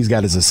story where he's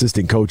got his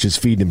assistant coaches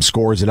feeding him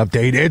scores and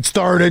update. It's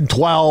 3rd and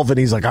 12, and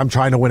he's like, I'm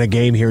trying to win a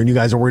game here, and you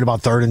guys are worried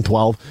about 3rd and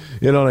 12.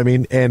 You know what I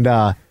mean? And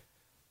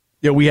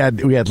we had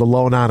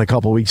Lalone on a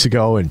couple weeks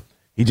ago, and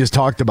he just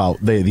talked about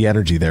the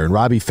energy there. And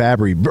Robbie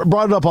Fabry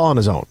brought it up all on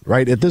his own,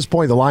 right? At this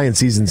point, the Lions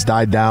season's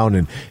died down,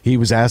 and he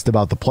was asked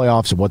about the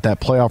playoffs and what that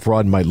playoff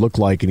run might look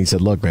like. And he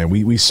said, look, man,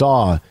 we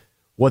saw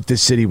what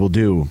this city will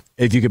do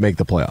if you can make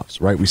the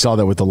playoffs, right? We saw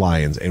that with the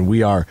Lions, and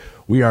we are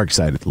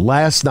excited.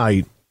 Last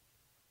night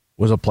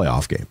was a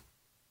playoff game.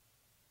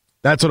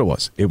 That's what it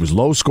was. It was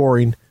low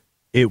scoring.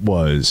 It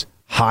was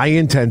high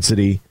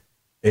intensity,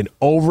 an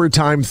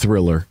overtime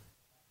thriller.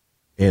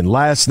 And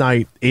last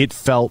night, it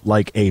felt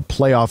like a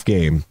playoff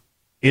game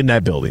in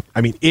that building.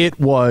 I mean, it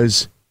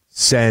was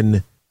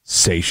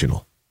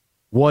sensational.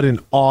 What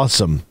an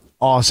awesome,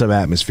 awesome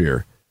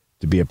atmosphere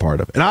to be a part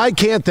of. And I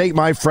can't thank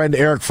my friend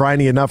Eric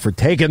Friney enough for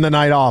taking the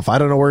night off. I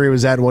don't know where he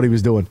was at and what he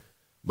was doing.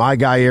 My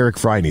guy, Eric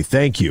Friney,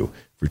 thank you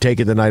for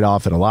taking the night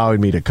off and allowing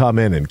me to come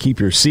in and keep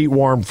your seat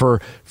warm for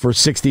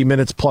 60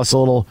 minutes plus a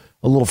little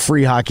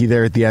free hockey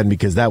there at the end,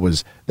 because that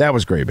was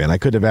great, man. I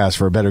couldn't have asked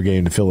for a better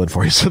game to fill in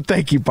for you. So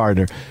thank you,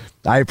 partner.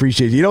 I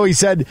appreciate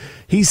it.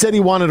 He said he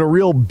wanted a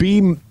real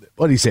B,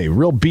 what did he say?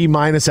 Real B-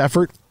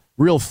 effort,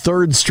 real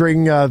third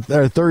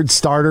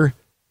starter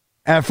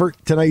effort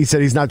tonight. He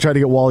said he's not trying to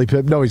get Wally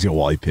Pipp. No, he's going to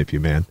Wally Pipp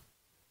you, man.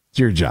 It's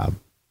your job.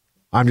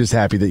 I'm just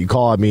happy that you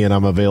call on me and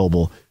I'm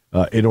available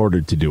in order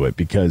to do it,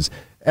 because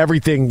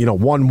everything,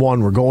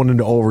 1-1, we're going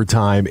into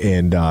overtime,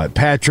 and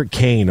Patrick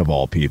Kane, of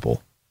all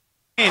people.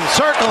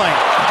 Circling.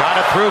 Got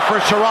it through for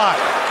Sherratt.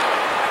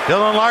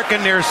 Dylan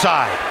Larkin near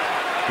side.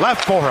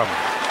 Left for him.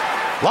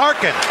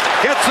 Larkin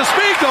gets the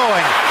speed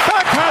going.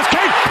 Back pass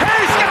Kane.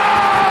 He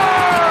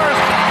scores!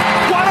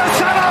 What a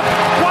setup!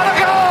 What a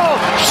goal!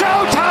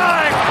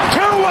 Showtime!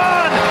 2-1!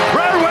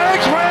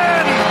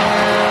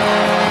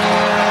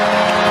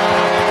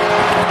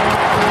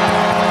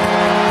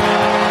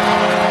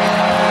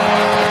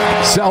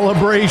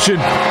 celebration.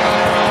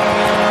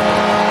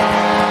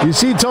 You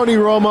see Tony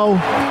Romo?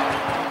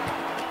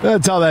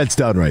 That's how that's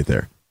done right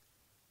there.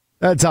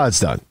 That's how it's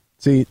done.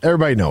 See,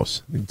 everybody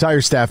knows. The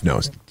entire staff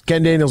knows.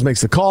 Ken Daniels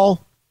makes the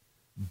call.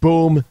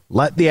 Boom.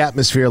 Let the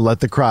atmosphere, let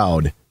the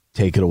crowd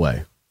take it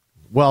away.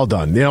 Well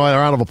done. You know, a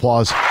round of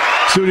applause.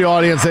 Studio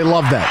audience, they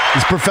love that.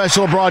 It's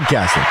professional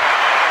broadcasting.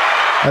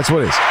 That's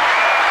what it is.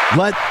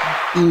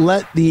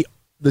 Let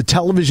the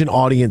television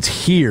audience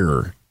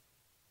hear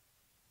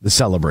the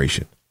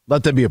celebration.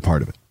 Let them be a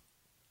part of it.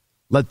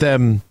 Let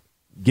them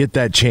get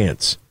that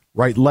chance,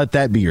 right? Let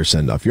that be your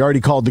send-off. You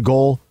already called the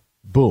goal.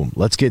 Boom.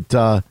 Let's get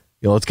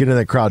let's get into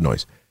that crowd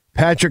noise.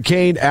 Patrick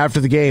Kane, after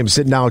the game,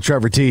 sitting down with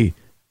Trevor T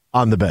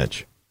on the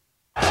bench.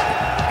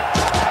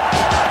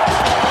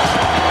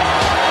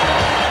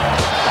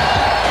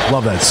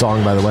 Love that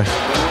song, by the way.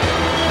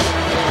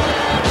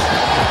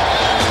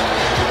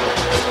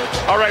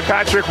 All right,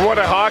 Patrick, what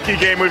a hockey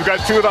game. We've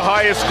got two of the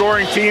highest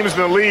scoring teams in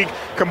the league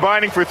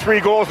combining for 3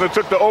 goals, and it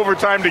took the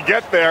overtime to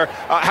get there.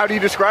 How do you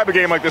describe a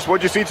game like this?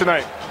 What did you see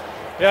tonight?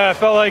 Yeah, it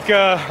felt like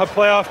a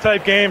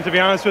playoff-type game, to be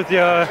honest with you.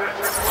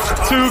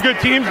 Two good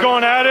teams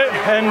going at it,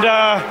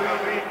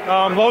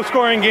 and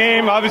low-scoring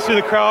game. Obviously,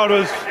 the crowd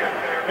was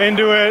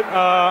into it.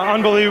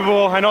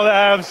 Unbelievable. I know the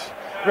Avs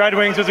Red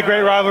Wings is a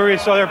great rivalry,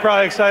 so they're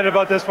probably excited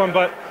about this one,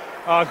 but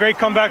great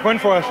comeback win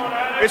for us.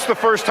 It's the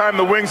first time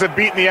the Wings have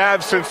beaten the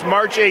Avs since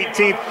March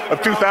 18th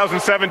of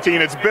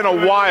 2017. It's been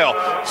a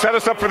while. Set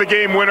us up for the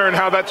game winner and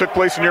how that took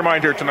place in your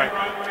mind here tonight.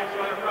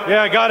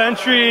 Yeah, got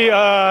entry.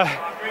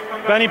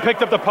 Benny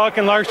picked up the puck,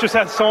 and Larks just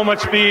had so much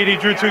speed. He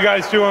drew 2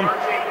 guys to him.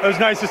 It was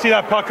nice to see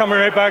that puck coming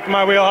right back in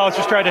my wheelhouse,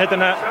 just tried to hit the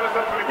net.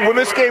 When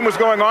this game was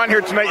going on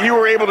here tonight, you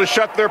were able to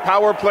shut their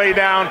power play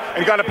down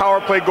and got a power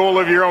play goal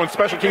of your own.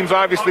 Special teams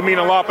obviously mean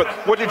a lot, but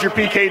what did your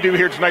PK do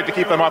here tonight to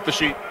keep them off the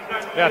sheet?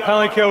 Yeah,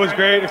 penalty kill was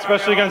great,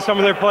 especially against some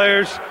of their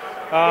players.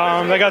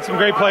 They got some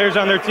great players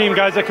on their team,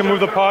 guys that can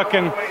move the puck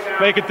and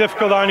make it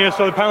difficult on you.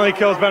 So the penalty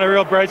kill has been a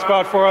real bright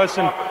spot for us,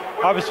 and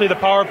obviously the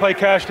power play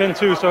cashed in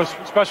too. So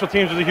special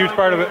teams was a huge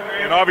part of it.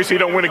 And obviously you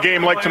don't win a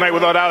game like tonight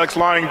without Alex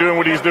Laing doing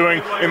what he's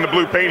doing in the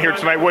blue paint here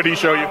tonight. What did he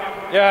show you?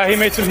 Yeah, he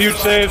made some huge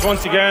saves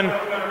once again.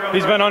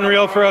 He's been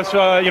unreal for us,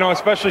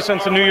 especially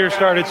since the new year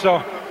started. So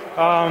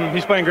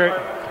he's playing great.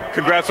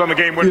 Congrats on the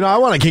game win. I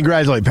want to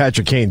congratulate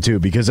Patrick Kane, too,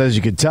 because as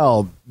you can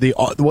tell,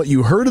 what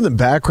you heard in the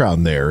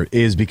background there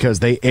is because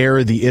they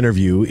air the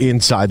interview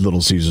inside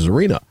Little Caesars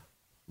Arena,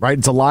 right?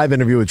 It's a live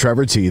interview with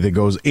Trevor T that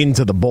goes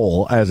into the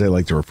bowl, as they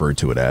like to refer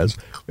to it as,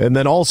 and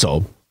then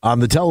also on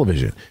the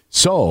television.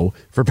 So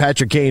for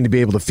Patrick Kane to be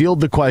able to field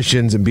the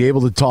questions and be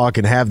able to talk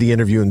and have the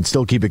interview and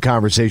still keep it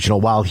conversational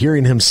while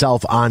hearing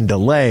himself on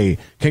delay,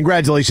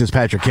 congratulations,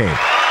 Patrick Kane.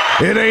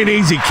 It ain't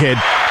easy, kid,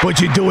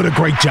 but you're doing a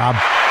great job.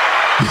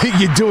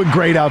 You're doing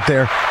great out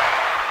there.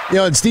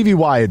 And Stevie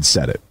Y had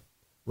said it,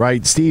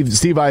 right? Steve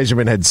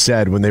Yzerman had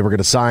said when they were going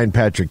to sign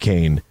Patrick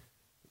Kane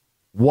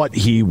what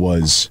he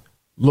was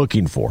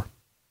looking for,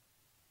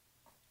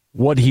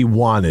 what he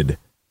wanted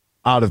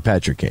out of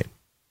Patrick Kane.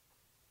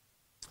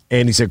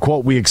 And he said,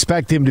 quote, "We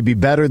expect him to be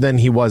better than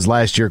he was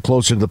last year,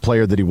 closer to the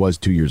player that he was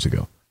 2 years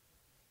ago."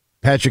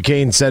 Patrick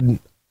Kane said,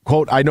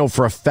 quote, "I know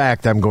for a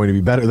fact I'm going to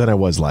be better than I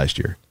was last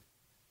year."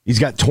 He's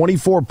got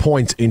 24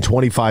 points in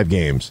 25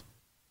 games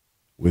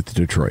with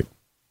Detroit.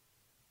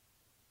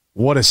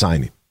 What a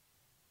signing.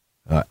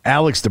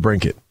 Alex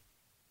DeBrincat.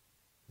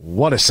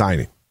 What a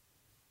signing.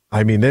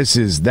 I mean, that's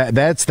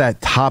that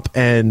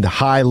top-end,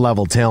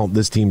 high-level talent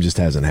this team just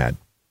hasn't had.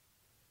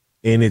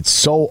 And it's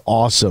so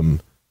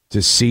awesome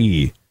to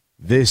see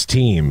this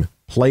team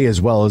play as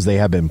well as they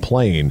have been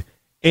playing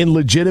and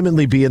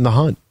legitimately be in the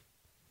hunt.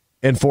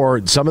 And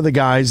for some of the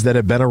guys that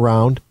have been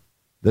around,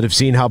 that have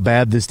seen how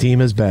bad this team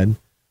has been,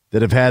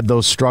 that have had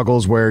those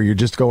struggles where you're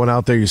just going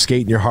out there, you're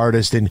skating your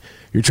hardest, and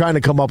you're trying to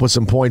come up with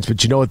some points,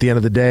 but at the end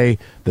of the day,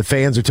 the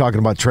fans are talking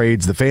about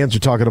trades, the fans are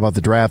talking about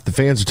the draft, the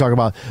fans are talking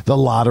about the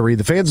lottery,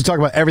 the fans are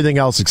talking about everything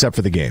else except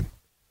for the game.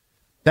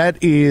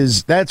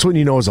 That's when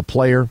you know as a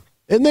player,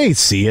 and they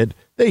see it,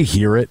 they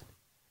hear it,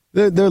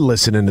 they're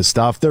listening to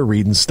stuff, they're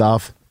reading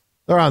stuff,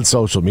 they're on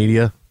social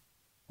media,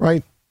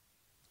 right?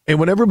 And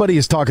when everybody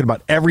is talking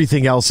about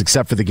everything else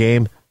except for the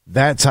game,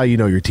 that's how you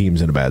know your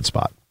team's in a bad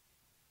spot.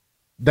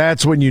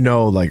 That's when you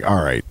know, like,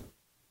 all right,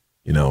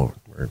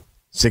 we're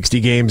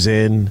 60 games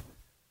in.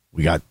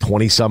 We got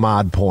 20-some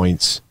odd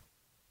points.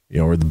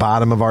 We're at the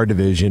bottom of our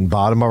division,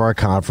 bottom of our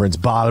conference,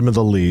 bottom of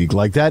the league.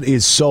 Like, that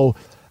is so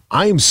 –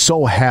 I am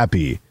so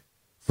happy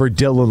for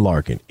Dylan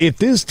Larkin. If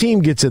this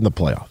team gets in the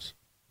playoffs,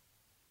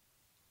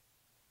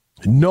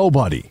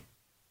 nobody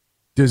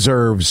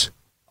deserves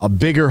a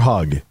bigger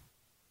hug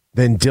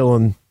than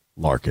Dylan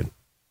Larkin.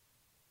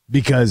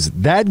 Because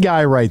that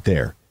guy right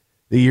there,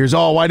 the years,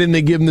 why didn't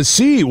they give him the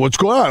C? What's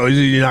going on? Is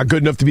he not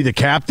good enough to be the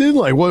captain?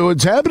 Like,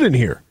 what's happening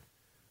here?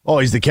 Oh,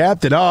 he's the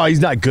captain. Oh, he's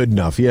not good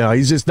enough.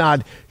 He's just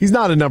not. He's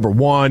not a number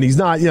one. He's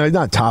not. He's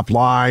not top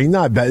line. He's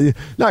not good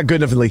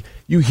enough in the league.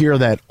 You hear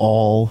that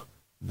all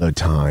the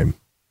time,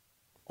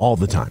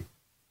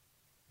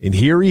 and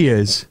here he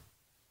is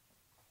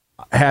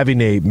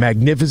having a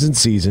magnificent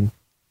season,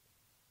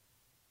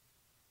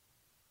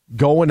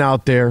 going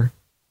out there,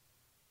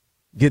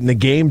 getting the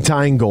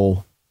game-tying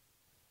goal,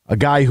 a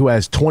guy who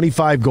has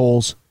 25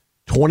 goals,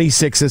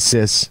 26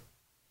 assists.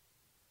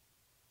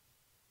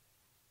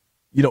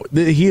 You know,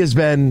 he's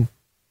been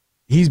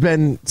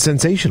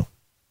sensational.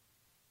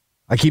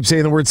 I keep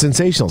saying the word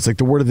sensational. It's like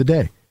the word of the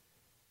day.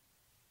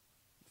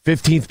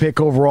 15th pick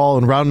overall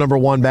in round number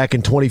 1 back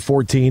in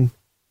 2014.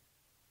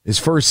 His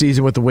first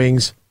season with the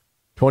Wings,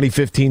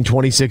 2015,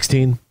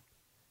 2016.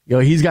 You know,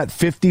 he's got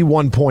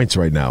 51 points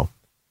right now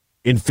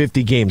in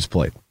 50 games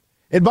played.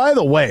 And by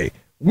the way,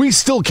 we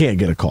still can't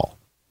get a call.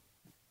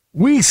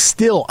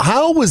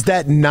 How was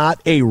that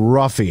not a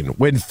roughing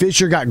when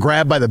Fisher got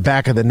grabbed by the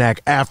back of the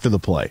neck after the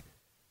play?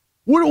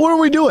 What are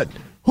we doing?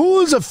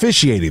 Who is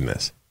officiating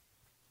this?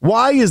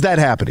 Why is that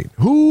happening?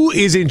 Who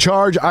is in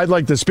charge? I'd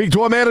like to speak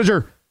to a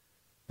manager.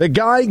 The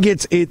guy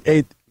gets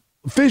it.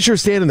 Fisher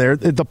standing there.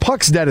 The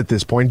puck's dead at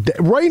this point,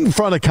 right in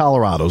front of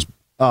Colorado's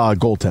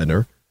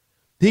goaltender.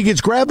 He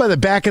gets grabbed by the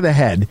back of the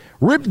head,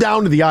 ripped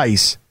down to the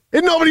ice,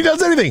 and nobody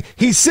does anything.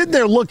 He's sitting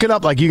there looking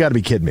up like, you got to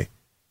be kidding me.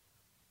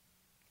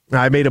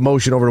 I made a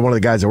motion over to one of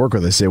the guys I work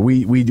with. I said,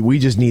 we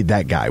just need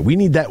that guy. We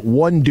need that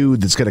one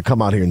dude that's going to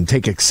come out here and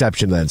take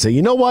exception to that and say,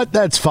 you know what,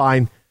 that's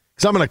fine,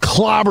 because I'm going to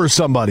clobber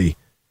somebody,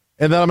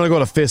 and then I'm going to go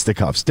to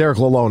fisticuffs. Derek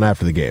Lalonde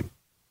after the game.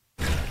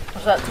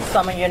 Was that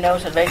thumb in your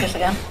nose at Vegas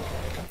again?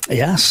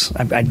 Yes.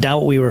 I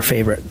doubt we were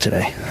favorite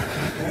today.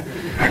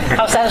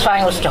 How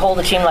satisfying was it to hold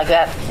a team like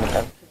that?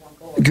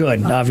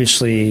 Good.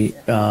 Obviously,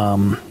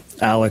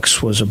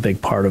 Alex was a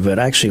big part of it.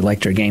 I actually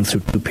liked our game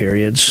through 2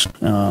 periods.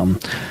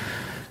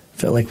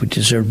 Felt like we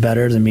deserved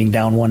better than being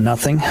down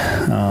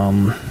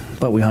 1-0,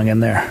 but we hung in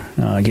there.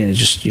 Again, it's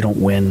just you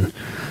don't win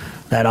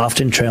that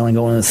often trailing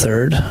going in the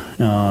third.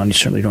 And you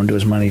certainly don't do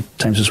as many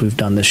times as we've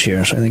done this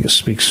year. So I think it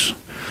speaks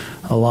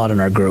a lot in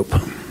our group.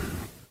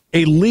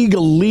 A league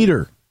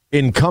leader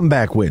in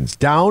comeback wins.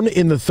 Down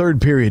in the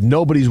third period,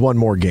 nobody's won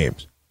more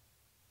games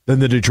than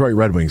the Detroit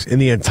Red Wings in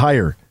the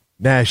entire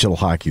National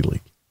Hockey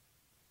League.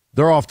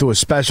 They're off to a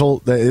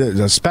special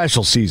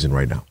season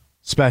right now.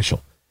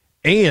 Special.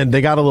 And they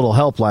got a little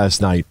help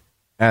last night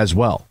as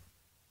well.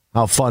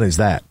 How fun is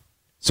that?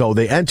 So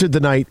they entered the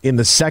night in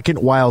the second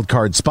wild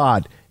card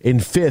spot in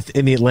 5th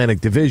in the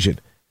Atlantic Division.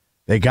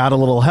 They got a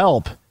little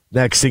help.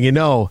 Next thing you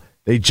know,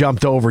 they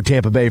jumped over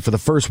Tampa Bay for the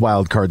first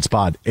wild card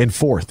spot in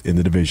 4th in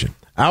the division.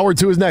 Hour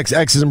 2 is next.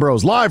 X's and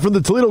Bros, live from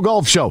the Toledo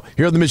Golf Show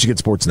here on the Michigan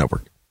Sports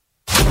Network.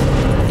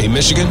 Hey,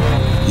 Michigan,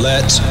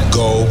 let's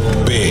go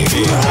big.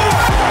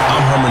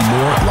 I'm Herman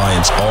Moore,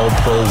 Lions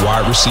All-Pro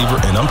wide receiver,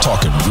 and I'm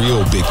talking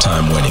real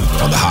big-time winning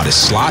on the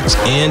hottest slots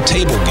and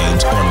table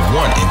games on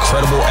one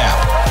incredible app,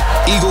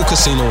 Eagle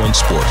Casino and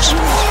Sports.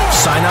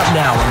 Sign up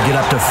now and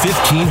get up to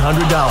 $1,500.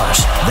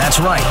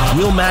 That's right.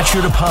 We'll match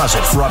your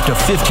deposit for up to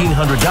 $1,500,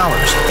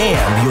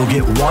 and you'll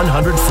get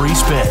 100 free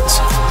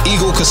spins.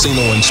 Eagle Casino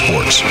and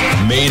Sports.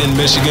 Made in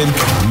Michigan,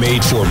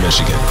 made for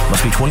Michigan.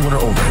 Must be 21 or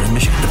older in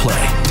Michigan to play.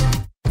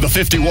 The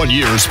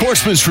 51-year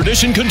sportsman's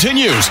tradition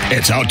continues.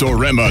 It's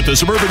Outdoorama at the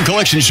Suburban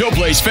Collection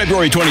Showplace,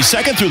 February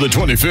 22nd through the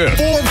 25th.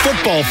 4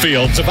 football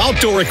fields of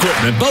outdoor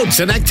equipment, boats,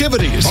 and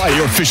activities. Buy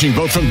your fishing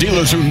boat from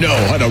dealers who know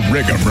how to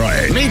rig them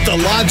right. Meet the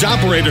lodge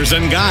operators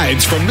and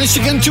guides from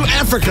Michigan to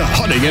Africa.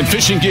 Hunting and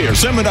fishing gear,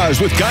 seminars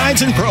with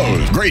guides and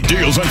pros. Great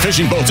deals on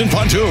fishing boats and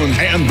pontoons.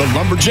 And the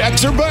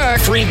lumberjacks are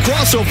back. Free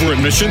crossover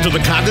admission to the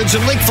Cottage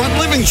and Lakefront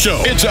Living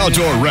Show. It's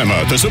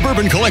Outdoorama at the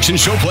Suburban Collection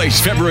Showplace,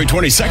 February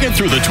 22nd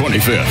through the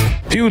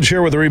 25th. Huge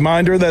here with a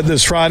reminder that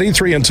this Friday,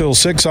 3 until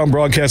 6, I'm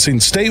broadcasting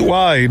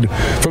statewide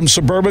from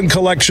Suburban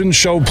Collection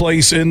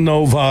Showplace in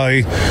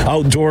Novi.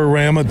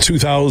 Outdoorama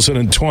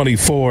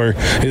 2024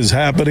 is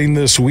happening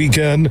this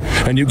weekend,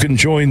 and you can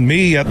join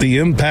me at the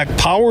Impact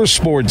Power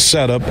Sports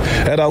setup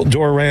at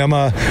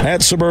Outdoorama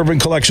at Suburban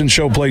Collection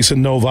Showplace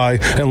in Novi.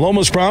 And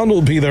Lomas Brown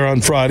will be there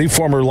on Friday,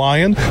 former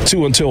Lion,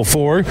 2 until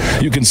 4.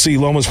 You can see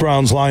Lomas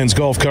Brown's Lions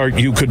golf cart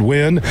you could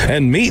win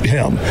and meet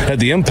him at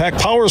the Impact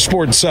Power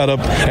Sports setup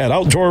at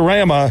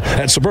Outdoorama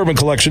at Suburban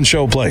Collection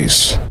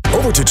Showplace.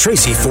 Over to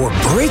Tracy for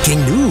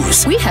breaking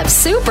news. We have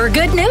super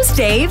good news,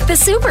 Dave. The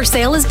super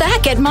sale is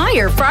back at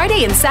Meijer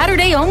Friday and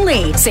Saturday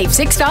only. Save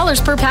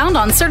 $6 per pound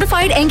on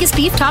certified Angus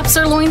beef top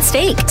sirloin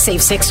steak.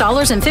 Save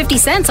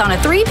 $6.50 on a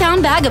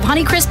 3-pound bag of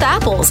Honeycrisp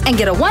apples and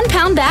get a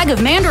 1-pound bag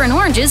of mandarin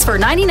oranges for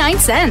 99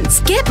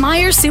 cents. Get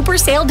Meijer's super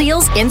sale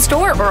deals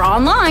in-store or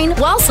online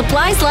while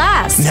supplies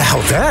last.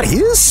 Now that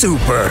is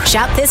super.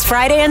 Shop this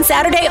Friday and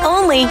Saturday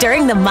only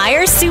during the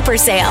Meijer Super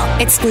Sale.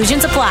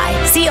 Exclusions apply.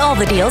 See all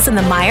the deals in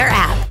the Meijer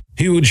app.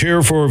 Huge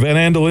here for Van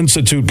Andel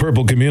Institute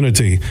Purple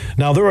Community.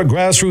 Now, they're a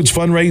grassroots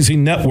fundraising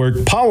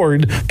network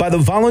powered by the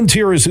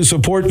volunteers who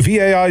support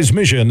VAI's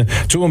mission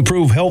to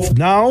improve health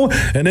now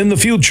and in the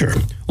future.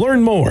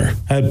 Learn more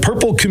at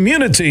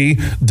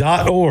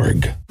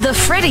purplecommunity.org. The The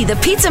Freddie the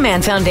Pizza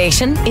Man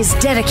Foundation is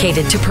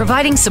dedicated to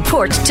providing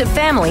support to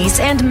families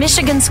and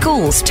Michigan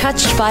schools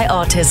touched by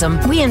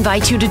autism. We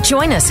invite you to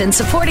join us in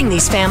supporting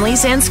these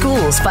families and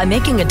schools by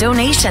making a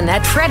donation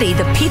at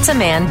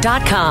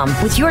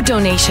FreddieThePizzaMan.com. With your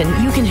donation,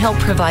 you can help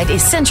provide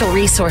essential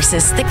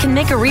resources that can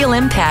make a real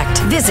impact.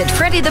 Visit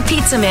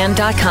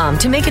FreddieThePizzaMan.com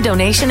to make a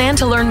donation and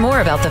to learn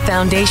more about the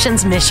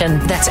foundation's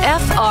mission. That's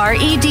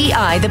FREDI,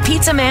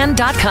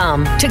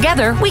 thepizzaman.com.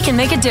 Together, we can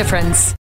make a difference.